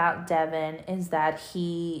admire about Devin is that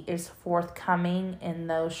he is forthcoming in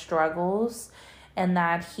those struggles, and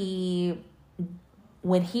that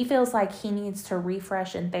when he feels like he needs to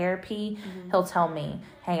refresh in therapy, he'll tell me,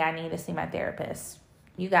 hey, I need to see my therapist.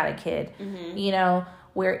 You got a kid. You know,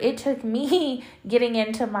 where it took me getting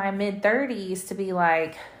into my mid-30s to be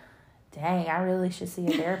like, dang, I really should see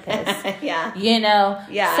a therapist. Yeah. You know?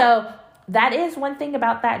 Yeah. So that is one thing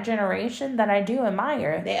about that generation that I do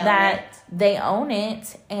admire. They own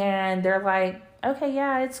it, and they're like, okay,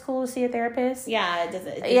 yeah, it's cool to see a therapist. Yeah, it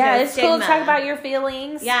doesn't. It's cool to talk about your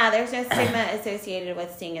feelings. Yeah, there's no stigma associated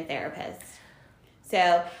with seeing a therapist.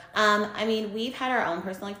 So, I mean, we've had our own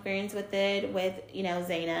personal experience with it, with, you know,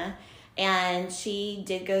 Zaina. And she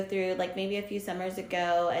did go through, like, maybe a few summers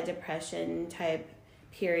ago, a depression type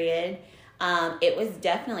period. It was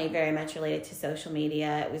definitely very much related to social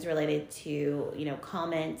media. It was related to, you know,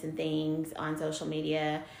 comments and things on social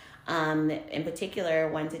media. In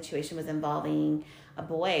particular, one situation was involving a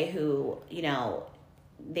boy who, you know,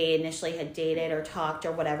 they initially had dated or talked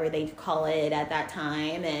or whatever they'd call it at that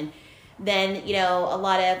time. And then, you know, a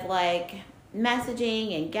lot of, like,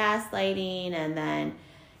 messaging and gaslighting, and then,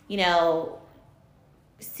 you know,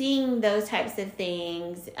 seeing those types of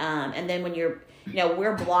things. And then when you're, you know,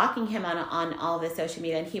 we're blocking him on all the social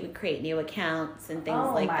media, and he would create new accounts and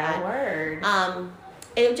things like that. Oh, my word.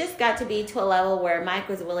 It just got to be to a level where Mike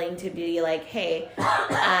was willing to be like, hey,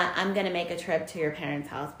 I'm going to make a trip to your parents'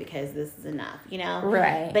 house because this is enough, you know?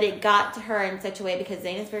 Right. But it got to her in such a way, because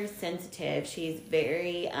Zaina's very sensitive. She's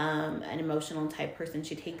very an emotional type person.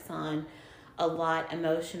 She takes on a lot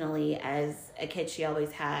emotionally as a kid. She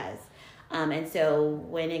always has. And so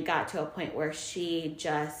when it got to a point where she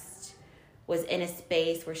just was in a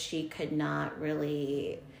space where she could not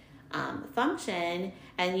really function,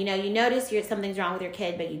 and you know, you notice something's wrong with your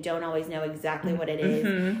kid, but you don't always know exactly what it is.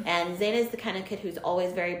 And Zaina's the kind of kid who's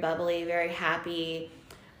always very bubbly, very happy.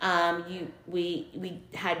 We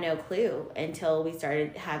had no clue until we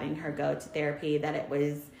started having her go to therapy that it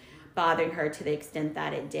was bothering her to the extent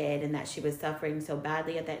that it did, and that she was suffering so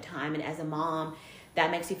badly at that time. And as a mom,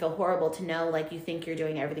 that makes you feel horrible to know, like, you think you're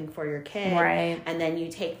doing everything for your kid, right? And then you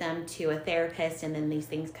take them to a therapist, and then these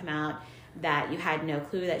things come out that you had no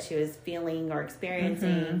clue that she was feeling or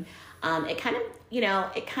experiencing. It kind of, you know,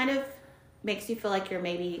 it kind of makes you feel like you're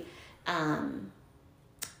maybe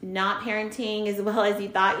not parenting as well as you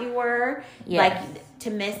thought you were. Yes. Like, to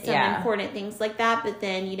miss some important things like that. But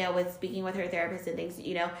then, you know, with speaking with her therapist and things,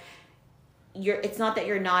 you know, it's not that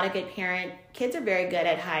you're not a good parent. Kids are very good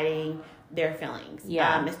at hiding their feelings.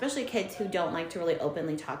 Yeah. Especially kids who don't like to really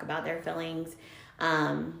openly talk about their feelings.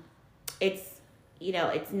 It's, you know,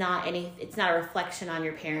 it's not a reflection on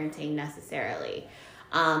your parenting necessarily.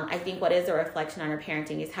 I think what is a reflection on our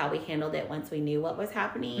parenting is how we handled it once we knew what was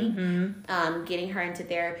happening. Getting her into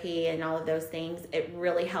therapy and all of those things, it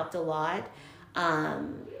really helped a lot. I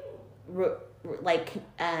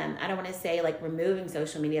don't want to say like removing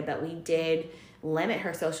social media, but we did limit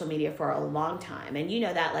her social media for a long time. And you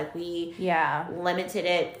know that, like, we limited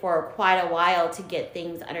it for quite a while to get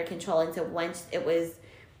things under control. And so once it was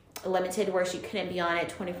limited where she couldn't be on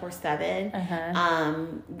it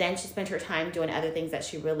 24/7, then she spent her time doing other things that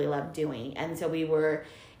she really loved doing. And so we were,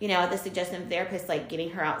 you know, at the suggestion of therapists, like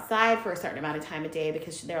getting her outside for a certain amount of time a day,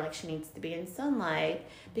 because they're like, she needs to be in sunlight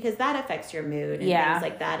because that affects your mood and things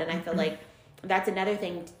like that. And I feel like that's another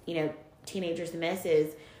thing, you know, teenagers miss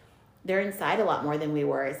is they're inside a lot more than we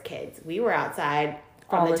were as kids. We were outside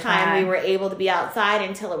from the time we were able to be outside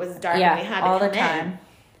until it was dark and we had to come in.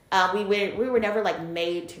 We were never like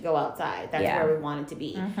made to go outside. That's where we wanted to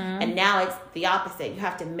be. And now it's the opposite. You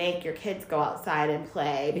have to make your kids go outside and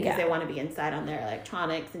play because they want to be inside on their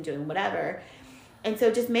electronics and doing whatever. And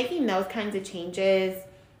so just making those kinds of changes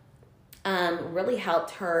really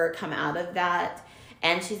helped her come out of that.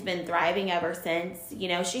 And she's been thriving ever since. You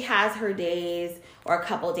know, she has her days or a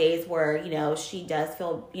couple days where, you know, she does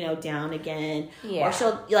feel, you know, down again. Yeah. Or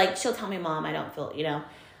she'll tell me, Mom, I don't feel, you know,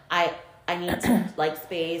 I need to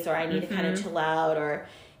space, or I need to kind of chill out, or,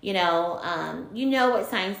 you know what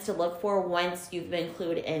signs to look for once you've been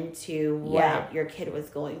clued into what your kid was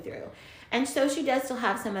going through. And so she does still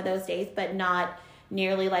have some of those days, but not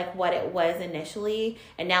nearly like what it was initially.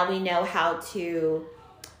 And now we know how to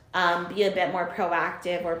be a bit more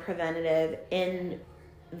proactive or preventative in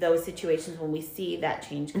those situations when we see that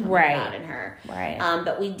change coming out in her. Right.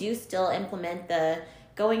 But we do still implement the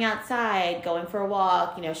going outside, going for a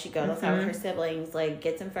walk. You know, she goes outside with her siblings, like,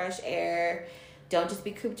 get some fresh air. Don't just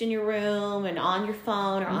be cooped in your room and on your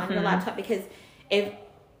phone or on your laptop, because if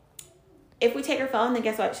we take her phone, then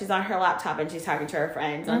guess what? She's on her laptop and she's talking to her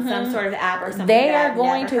friends on some sort of app or something. They are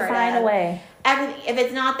going to find a way. Everything. If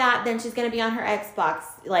it's not that, then she's going to be on her Xbox,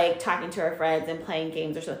 like, talking to her friends and playing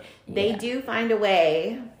games or something. They do find a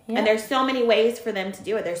way. Yeah. And there's so many ways for them to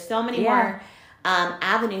do it. There's so many more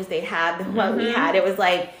avenues they have than what we had. It was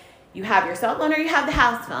like, you have your cell phone or you have the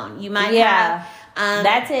house phone. You might have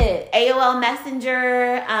that's it. AOL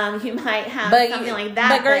Messenger. You might have something like that.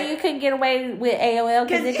 But girl, you couldn't get away with AOL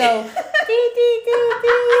because it goes dee dee dee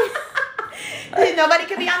dee. Nobody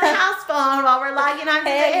could be on the house phone while we're logging onto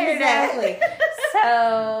the internet. Exactly.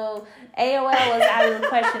 So AOL was out of the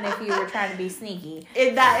question if you were trying to be sneaky.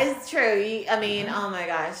 That is true. I mean, oh my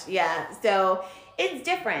gosh, yeah. So it's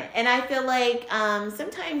different. And I feel like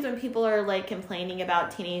sometimes when people are like complaining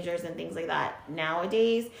about teenagers and things like that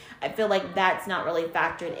nowadays, I feel like that's not really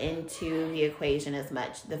factored into the equation as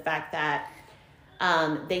much. The fact that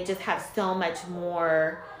they just have so much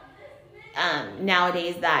more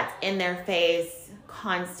nowadays that's in their face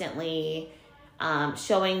constantly,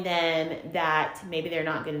 showing them that maybe they're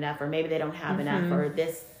not good enough, or maybe they don't have enough, or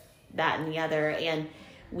this, that, and the other. And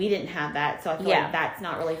we didn't have that, so I feel like that's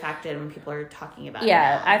not really factored in when people are talking about it.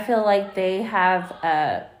 Yeah, I feel like they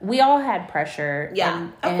have, we all had pressure. Yeah,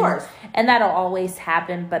 of course. And that'll always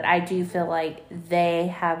happen, but I do feel like they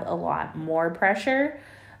have a lot more pressure.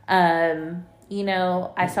 You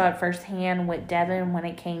know, I saw it firsthand with Devin when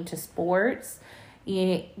it came to sports.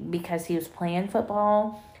 Because he was playing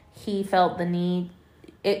football, he felt the need,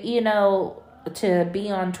 to be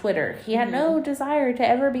on Twitter. He had no desire to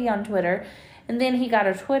ever be on Twitter. And then he got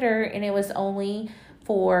a Twitter, and it was only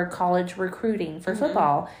for college recruiting for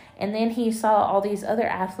football. And then he saw all these other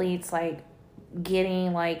athletes, like,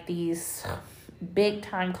 getting, like, these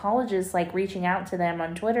big-time colleges, like, reaching out to them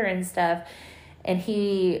on Twitter and stuff. And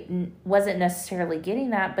he wasn't necessarily getting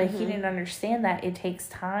that, but he didn't understand that it takes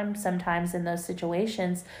time sometimes in those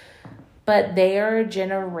situations. But they are a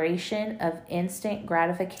generation of instant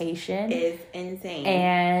gratification. It's insane.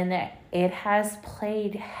 And it has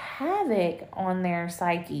played havoc on their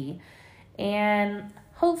psyche. And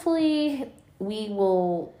hopefully we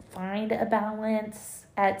will find a balance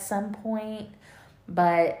at some point.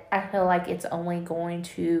 But I feel like it's only going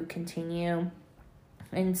to continue.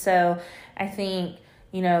 And so I think,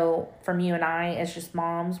 from you and I as just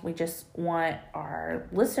moms, we just want our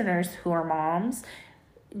listeners who are moms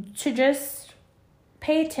to just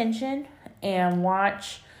pay attention and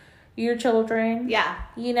watch your children. Yeah.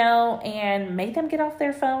 And make them get off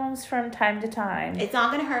their phones from time to time. It's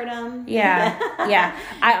not going to hurt them. Yeah. Yeah.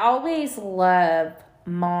 I always love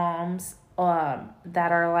moms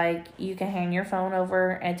that are like, you can hang your phone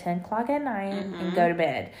over at 10 o'clock at night and go to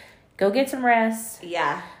bed. Go get some rest.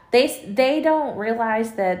 Yeah. They don't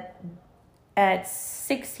realize that at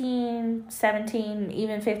 16, 17,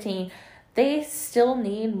 even 15, they still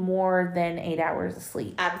need more than 8 hours of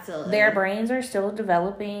sleep. Absolutely. Their brains are still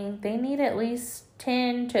developing. They need at least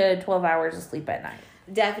 10 to 12 hours of sleep at night.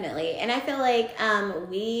 Definitely. And I feel like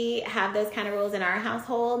we have those kind of rules in our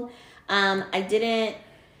household. I didn't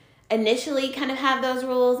initially kind of have those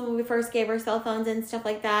rules when we first gave her cell phones and stuff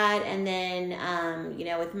like that. And then,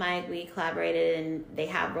 with Mike, we collaborated, and they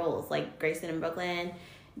have rules. Like Grayson and Brooklyn,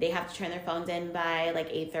 they have to turn their phones in by like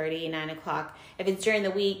 8:30, 9 o'clock. If it's during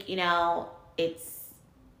the week, it's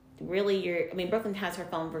really Brooklyn has her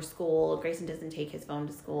phone for school. Grayson doesn't take his phone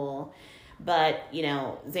to school. But,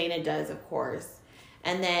 Zaina does, of course.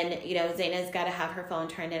 And then, Zaina's got to have her phone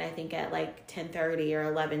turned in, I think, at like 10:30 or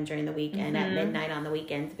 11 during the weekend, at midnight on the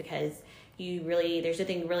weekends, because, there's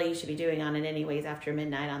nothing really you should be doing on it anyways after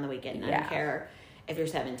midnight on the weekend. I don't care if you're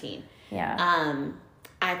 17. Yeah.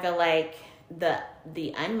 I feel like the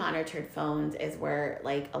unmonitored phones is where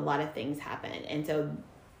like a lot of things happen. And so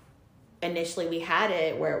initially we had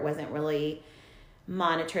it where it wasn't really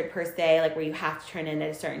monitored per se, like where you have to turn in at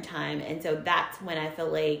a certain time. And so that's when I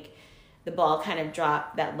feel like the ball kind of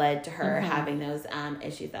dropped that led to her having those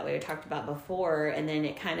issues that we had talked about before. And then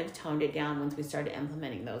it kind of toned it down once we started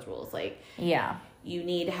implementing those rules. Like, you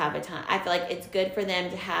need to have a time. I feel like it's good for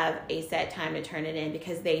them to have a set time to turn it in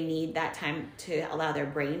because they need that time to allow their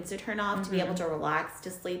brains to turn off, to be able to relax,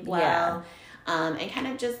 to sleep well, and kind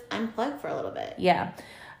of just unplug for a little bit. Yeah.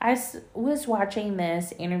 I was watching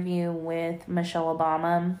this interview with Michelle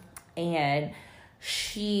Obama, and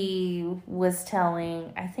she was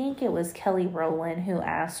telling, I think it was Kelly Rowland who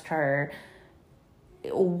asked her,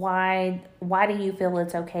 why do you feel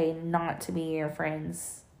it's okay not to be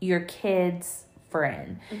your kid's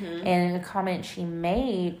friend? And a comment she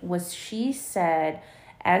made was, she said,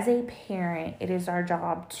 as a parent, it is our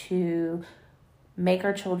job to make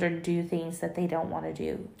our children do things that they don't want to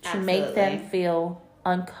do, to make them feel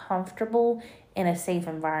uncomfortable in a safe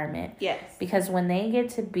environment. Yes. Because when they get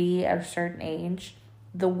to be a certain age,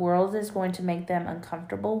 the world is going to make them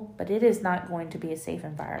uncomfortable, but it is not going to be a safe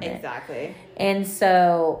environment. Exactly. And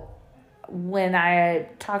so when I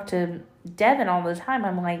talk to Devin all the time,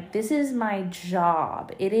 I'm like, this is my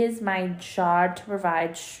job. It is my job to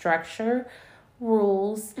provide structure,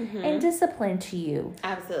 rules, and discipline to you.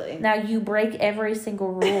 Absolutely. Now, you break every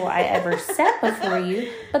single rule I ever set before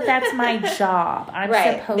you, but that's my job. I'm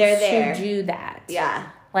supposed to do that. Yeah.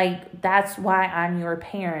 Like, that's why I'm your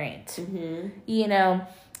parent. You know,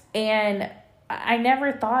 and I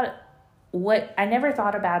never thought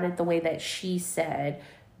about it the way that she said,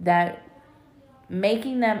 that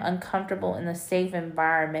making them uncomfortable in a safe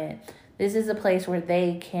environment, this is a place where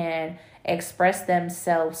they can express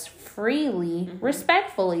themselves freely,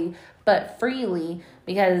 respectfully, but freely,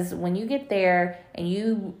 because when you get there and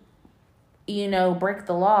you break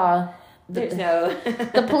the law,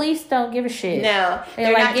 the police don't give a shit. No,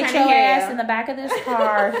 they're like, get your ass in the back of this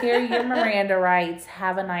car, here are your Miranda rights,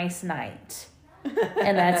 have a nice night.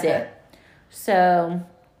 And that's it. So,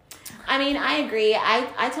 I mean, I agree.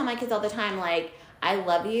 I tell my kids all the time, like, I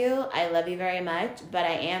love you very much, but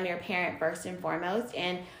I am your parent first and foremost.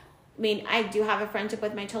 And I mean, I do have a friendship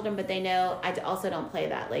with my children, but they know I also don't play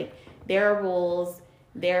that. Like, there are rules,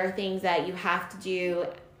 there are things that you have to do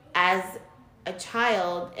as a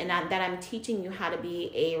child, and that I'm teaching you how to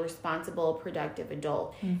be a responsible, productive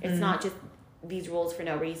adult. It's not just these rules for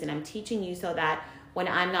no reason. I'm teaching you so that when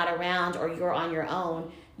I'm not around or you're on your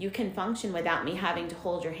own, you can function without me having to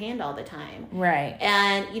hold your hand all the time. Right.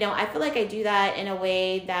 And, I feel like I do that in a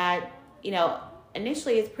way that,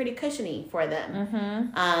 initially it's pretty cushiony for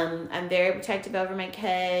them. I'm very protective over my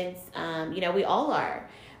kids. We all are.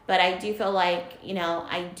 But I do feel like,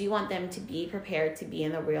 I do want them to be prepared to be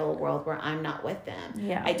in the real world where I'm not with them.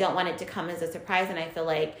 Yeah. I don't want it to come as a surprise. And I feel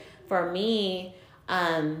like for me,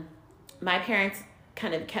 my parents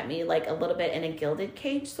kind of kept me like a little bit in a gilded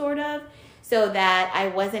cage, sort of, so that I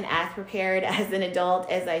wasn't as prepared as an adult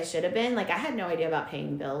as I should have been. Like, I had no idea about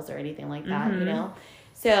paying bills or anything like that,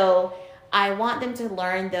 So I want them to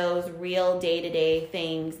learn those real day-to-day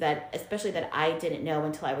things especially that I didn't know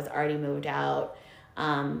until I was already moved out,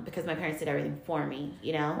 because my parents did everything for me,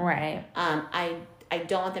 Right. I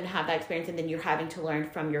don't want them to have that experience and then you're having to learn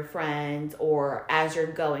from your friends or as you're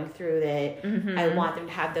going through it. I want them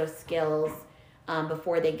to have those skills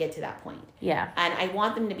before they get to that point. Yeah. And I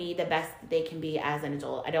want them to be the best that they can be as an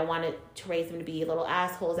adult. I don't want to raise them to be little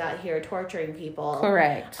assholes out here torturing people.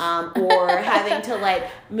 Correct. Or having to like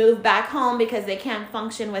move back home because they can't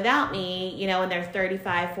function without me, when they're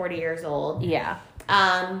 35, 40 years old. Yeah.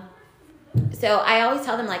 So I always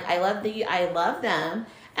tell them, like, I love them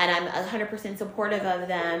and I'm 100% supportive of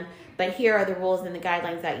them, but here are the rules and the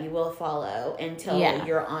guidelines that you will follow until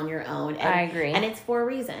you're on your own. And, I agree. And it's for a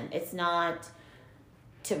reason. It's not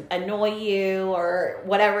to annoy you or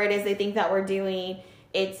whatever it is they think that we're doing.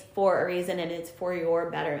 It's for a reason and it's for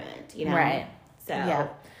your betterment, Right. So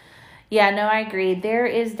Yeah, no, I agree. There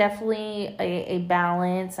is definitely a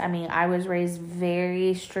balance. I mean, I was raised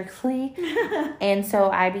very strictly, and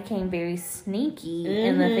so I became very sneaky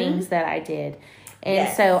in the things that I did.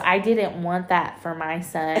 And so I didn't want that for my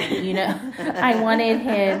son, I wanted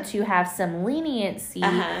him to have some leniency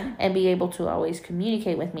and be able to always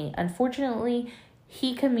communicate with me. Unfortunately,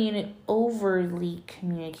 he overly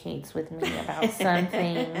communicates with me about some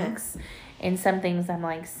things. And some things I'm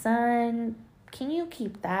like, son, can you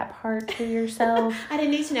keep that part to yourself? I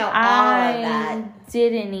didn't need to know all of that. I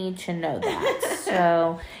didn't need to know that.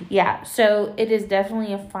 So, yeah. So, it is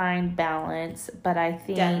definitely a fine balance. But I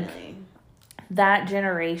think that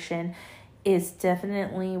generation is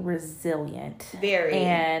definitely resilient. Very.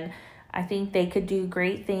 And I think they could do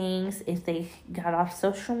great things if they got off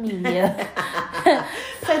social media.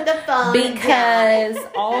 Put the phone because down.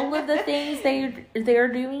 all of the things they're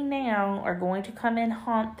doing now are going to come and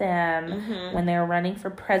haunt them when they're running for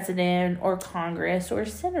president or Congress or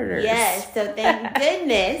senators. Yes, so thank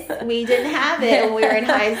goodness we didn't have it when we were in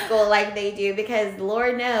high school like they do, because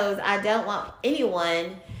Lord knows I don't want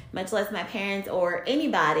anyone, much less my parents or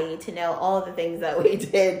anybody, to know all the things that we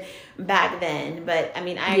did back then. But I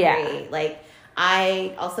mean, I agree. Like,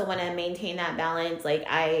 I also want to maintain that balance. Like,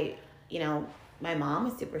 my mom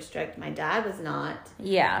was super strict. My dad was not.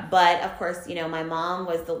 Yeah. But of course, my mom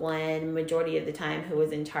was the one majority of the time who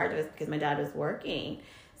was in charge of us because my dad was working.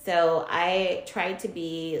 So I tried to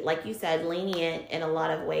be, like you said, lenient in a lot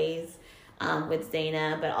of ways with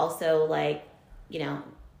Zaina, but also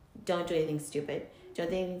don't do anything stupid. Don't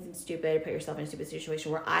do anything stupid. Put yourself in a stupid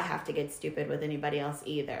situation where I have to get stupid with anybody else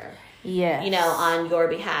either. Yes. On your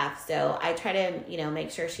behalf. So I try to, make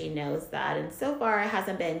sure she knows that. And so far it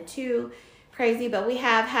hasn't been too crazy, but we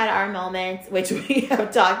have had our moments, which we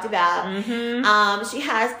have talked about. She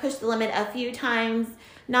has pushed the limit a few times.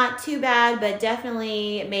 Not too bad, but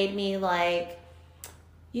definitely made me like,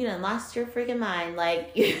 you done lost your freaking mind,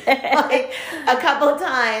 like a couple of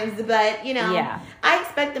times. But, I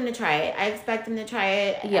expect them to try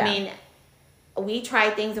it. Yeah. I mean, we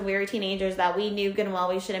tried things when we were teenagers that we knew good and well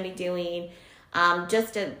we shouldn't be doing,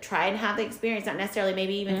 just to try and have the experience, not necessarily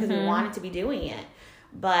maybe even because we wanted to be doing it.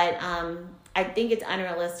 But I think it's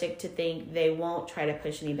unrealistic to think they won't try to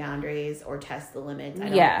push any boundaries or test the limits.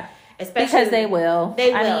 Especially because they will. They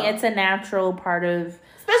will. I mean, it's a natural part of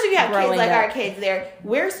especially if you have kids like our kids there.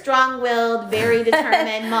 We're strong-willed, very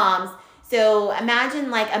determined moms. So imagine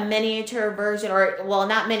like a miniature version, or, well,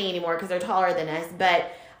 not mini anymore because they're taller than us,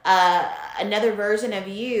 but another version of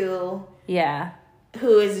you. Yeah.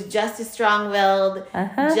 Who is just as strong-willed,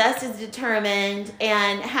 just as determined,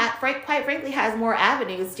 and quite frankly has more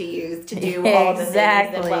avenues to use to do all the things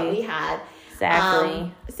than what we had.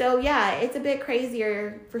 Exactly. So, yeah, it's a bit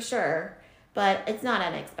crazier for sure, but it's not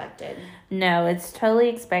unexpected. No, it's totally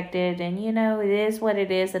expected, and, it is what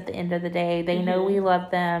it is at the end of the day. They know we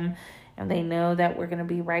love them, and they know that we're going to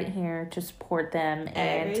be right here to support them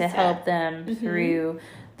and to help them through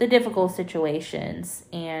the difficult situations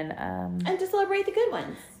and to celebrate the good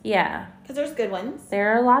ones. Yeah, because there's good ones.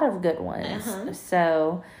 There are a lot of good ones.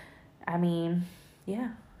 So, I mean, yeah.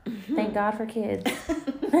 Thank God for kids.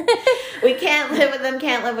 We can't live with them,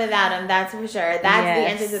 can't live without them. That's for sure. That's the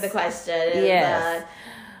answer to the question. Yes.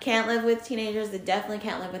 Can't live with teenagers. They definitely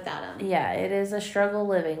can't live without them. Yeah, it is a struggle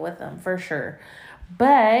living with them for sure.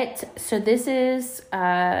 But, so this is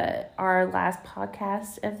our last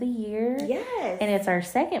podcast of the year. Yes. And it's our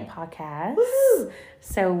second podcast. Woo-hoo.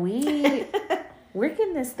 So we're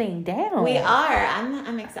getting this thing down. We are.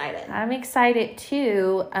 I'm excited. I'm excited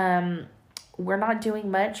too. We're not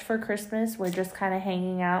doing much for Christmas. We're just kind of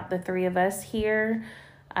hanging out, the three of us here,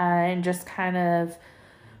 and just kind of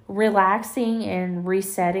relaxing and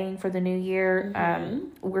resetting for the new year.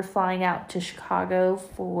 We're flying out to Chicago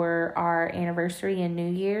for our anniversary and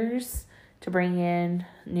New Year's to bring in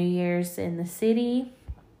New Year's in the city.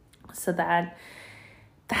 So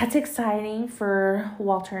that's exciting for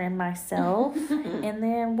Walter and myself. And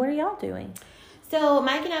then what are y'all doing? So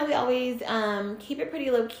Mike and I, we always keep it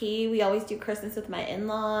pretty low key. We always do Christmas with my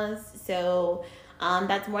in-laws. So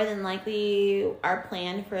that's more than likely our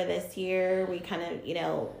plan for this year. We kind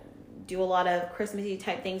of, do a lot of Christmassy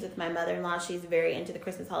type things with my mother-in-law. She's very into the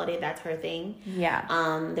Christmas holiday. That's her thing. Yeah.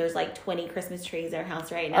 There's like 20 Christmas trees in our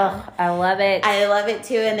house right now. Oh, I love it. I love it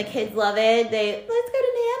too. And the kids love it. Let's go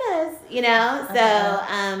to Nana's,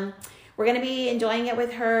 So we're going to be enjoying it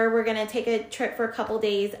with her. We're going to take a trip for a couple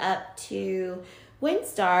days up to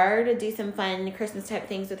Windstar to do some fun Christmas type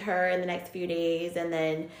things with her in the next few days. And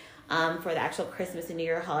then for the actual Christmas and New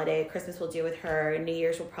Year holiday, Christmas we'll do with her. New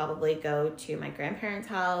Year's we'll probably go to my grandparents'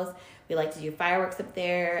 house. We like to do fireworks up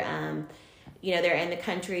there. They're in the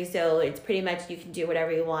country, so it's pretty much you can do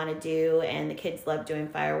whatever you want to do. And the kids love doing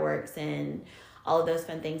fireworks and all of those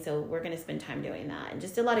fun things. So we're going to spend time doing that. And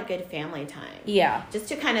just a lot of good family time. Yeah. Just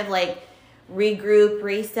to kind of like regroup,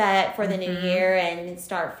 reset for the new year and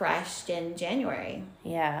start fresh in January.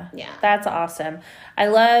 Yeah. Yeah. That's awesome. I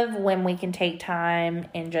love when we can take time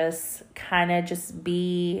and just kind of just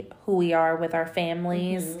be who we are with our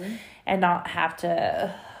families and not have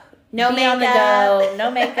to No be on the makeup. go,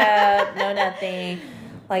 no makeup, no nothing.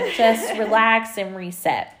 Like, just relax and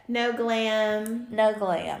reset. No glam. No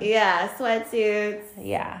glam. Yeah, sweatsuits.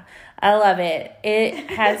 Yeah, I love it. It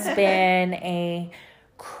has been a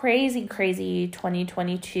crazy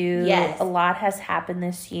 2022. Yes. A lot has happened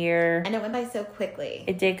this year. And it went by so quickly.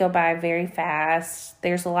 It did go by very fast.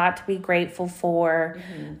 There's a lot to be grateful for.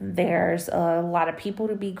 There's a lot of people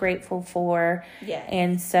to be grateful for. Yes.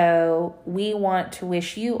 And so we want to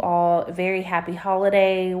wish you all a very happy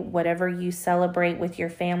holiday, whatever you celebrate with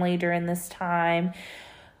your family during this time.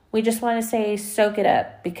 We just want to say soak it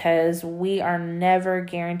up, because we are never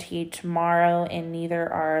guaranteed tomorrow, and neither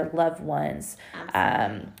are our loved ones.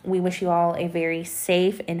 We wish you all a very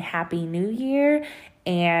safe and happy new year.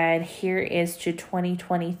 And here is to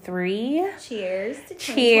 2023. Cheers to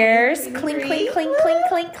Cheers. 2023. Clink, clink, clink,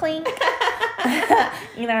 clink, clink, clink.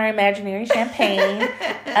 In our imaginary champagne.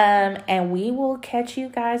 And we will catch you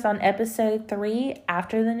guys on episode 3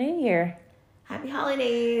 after the new year. Happy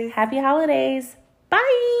holidays. Happy holidays. Bye.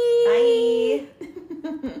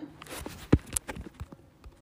 Bye.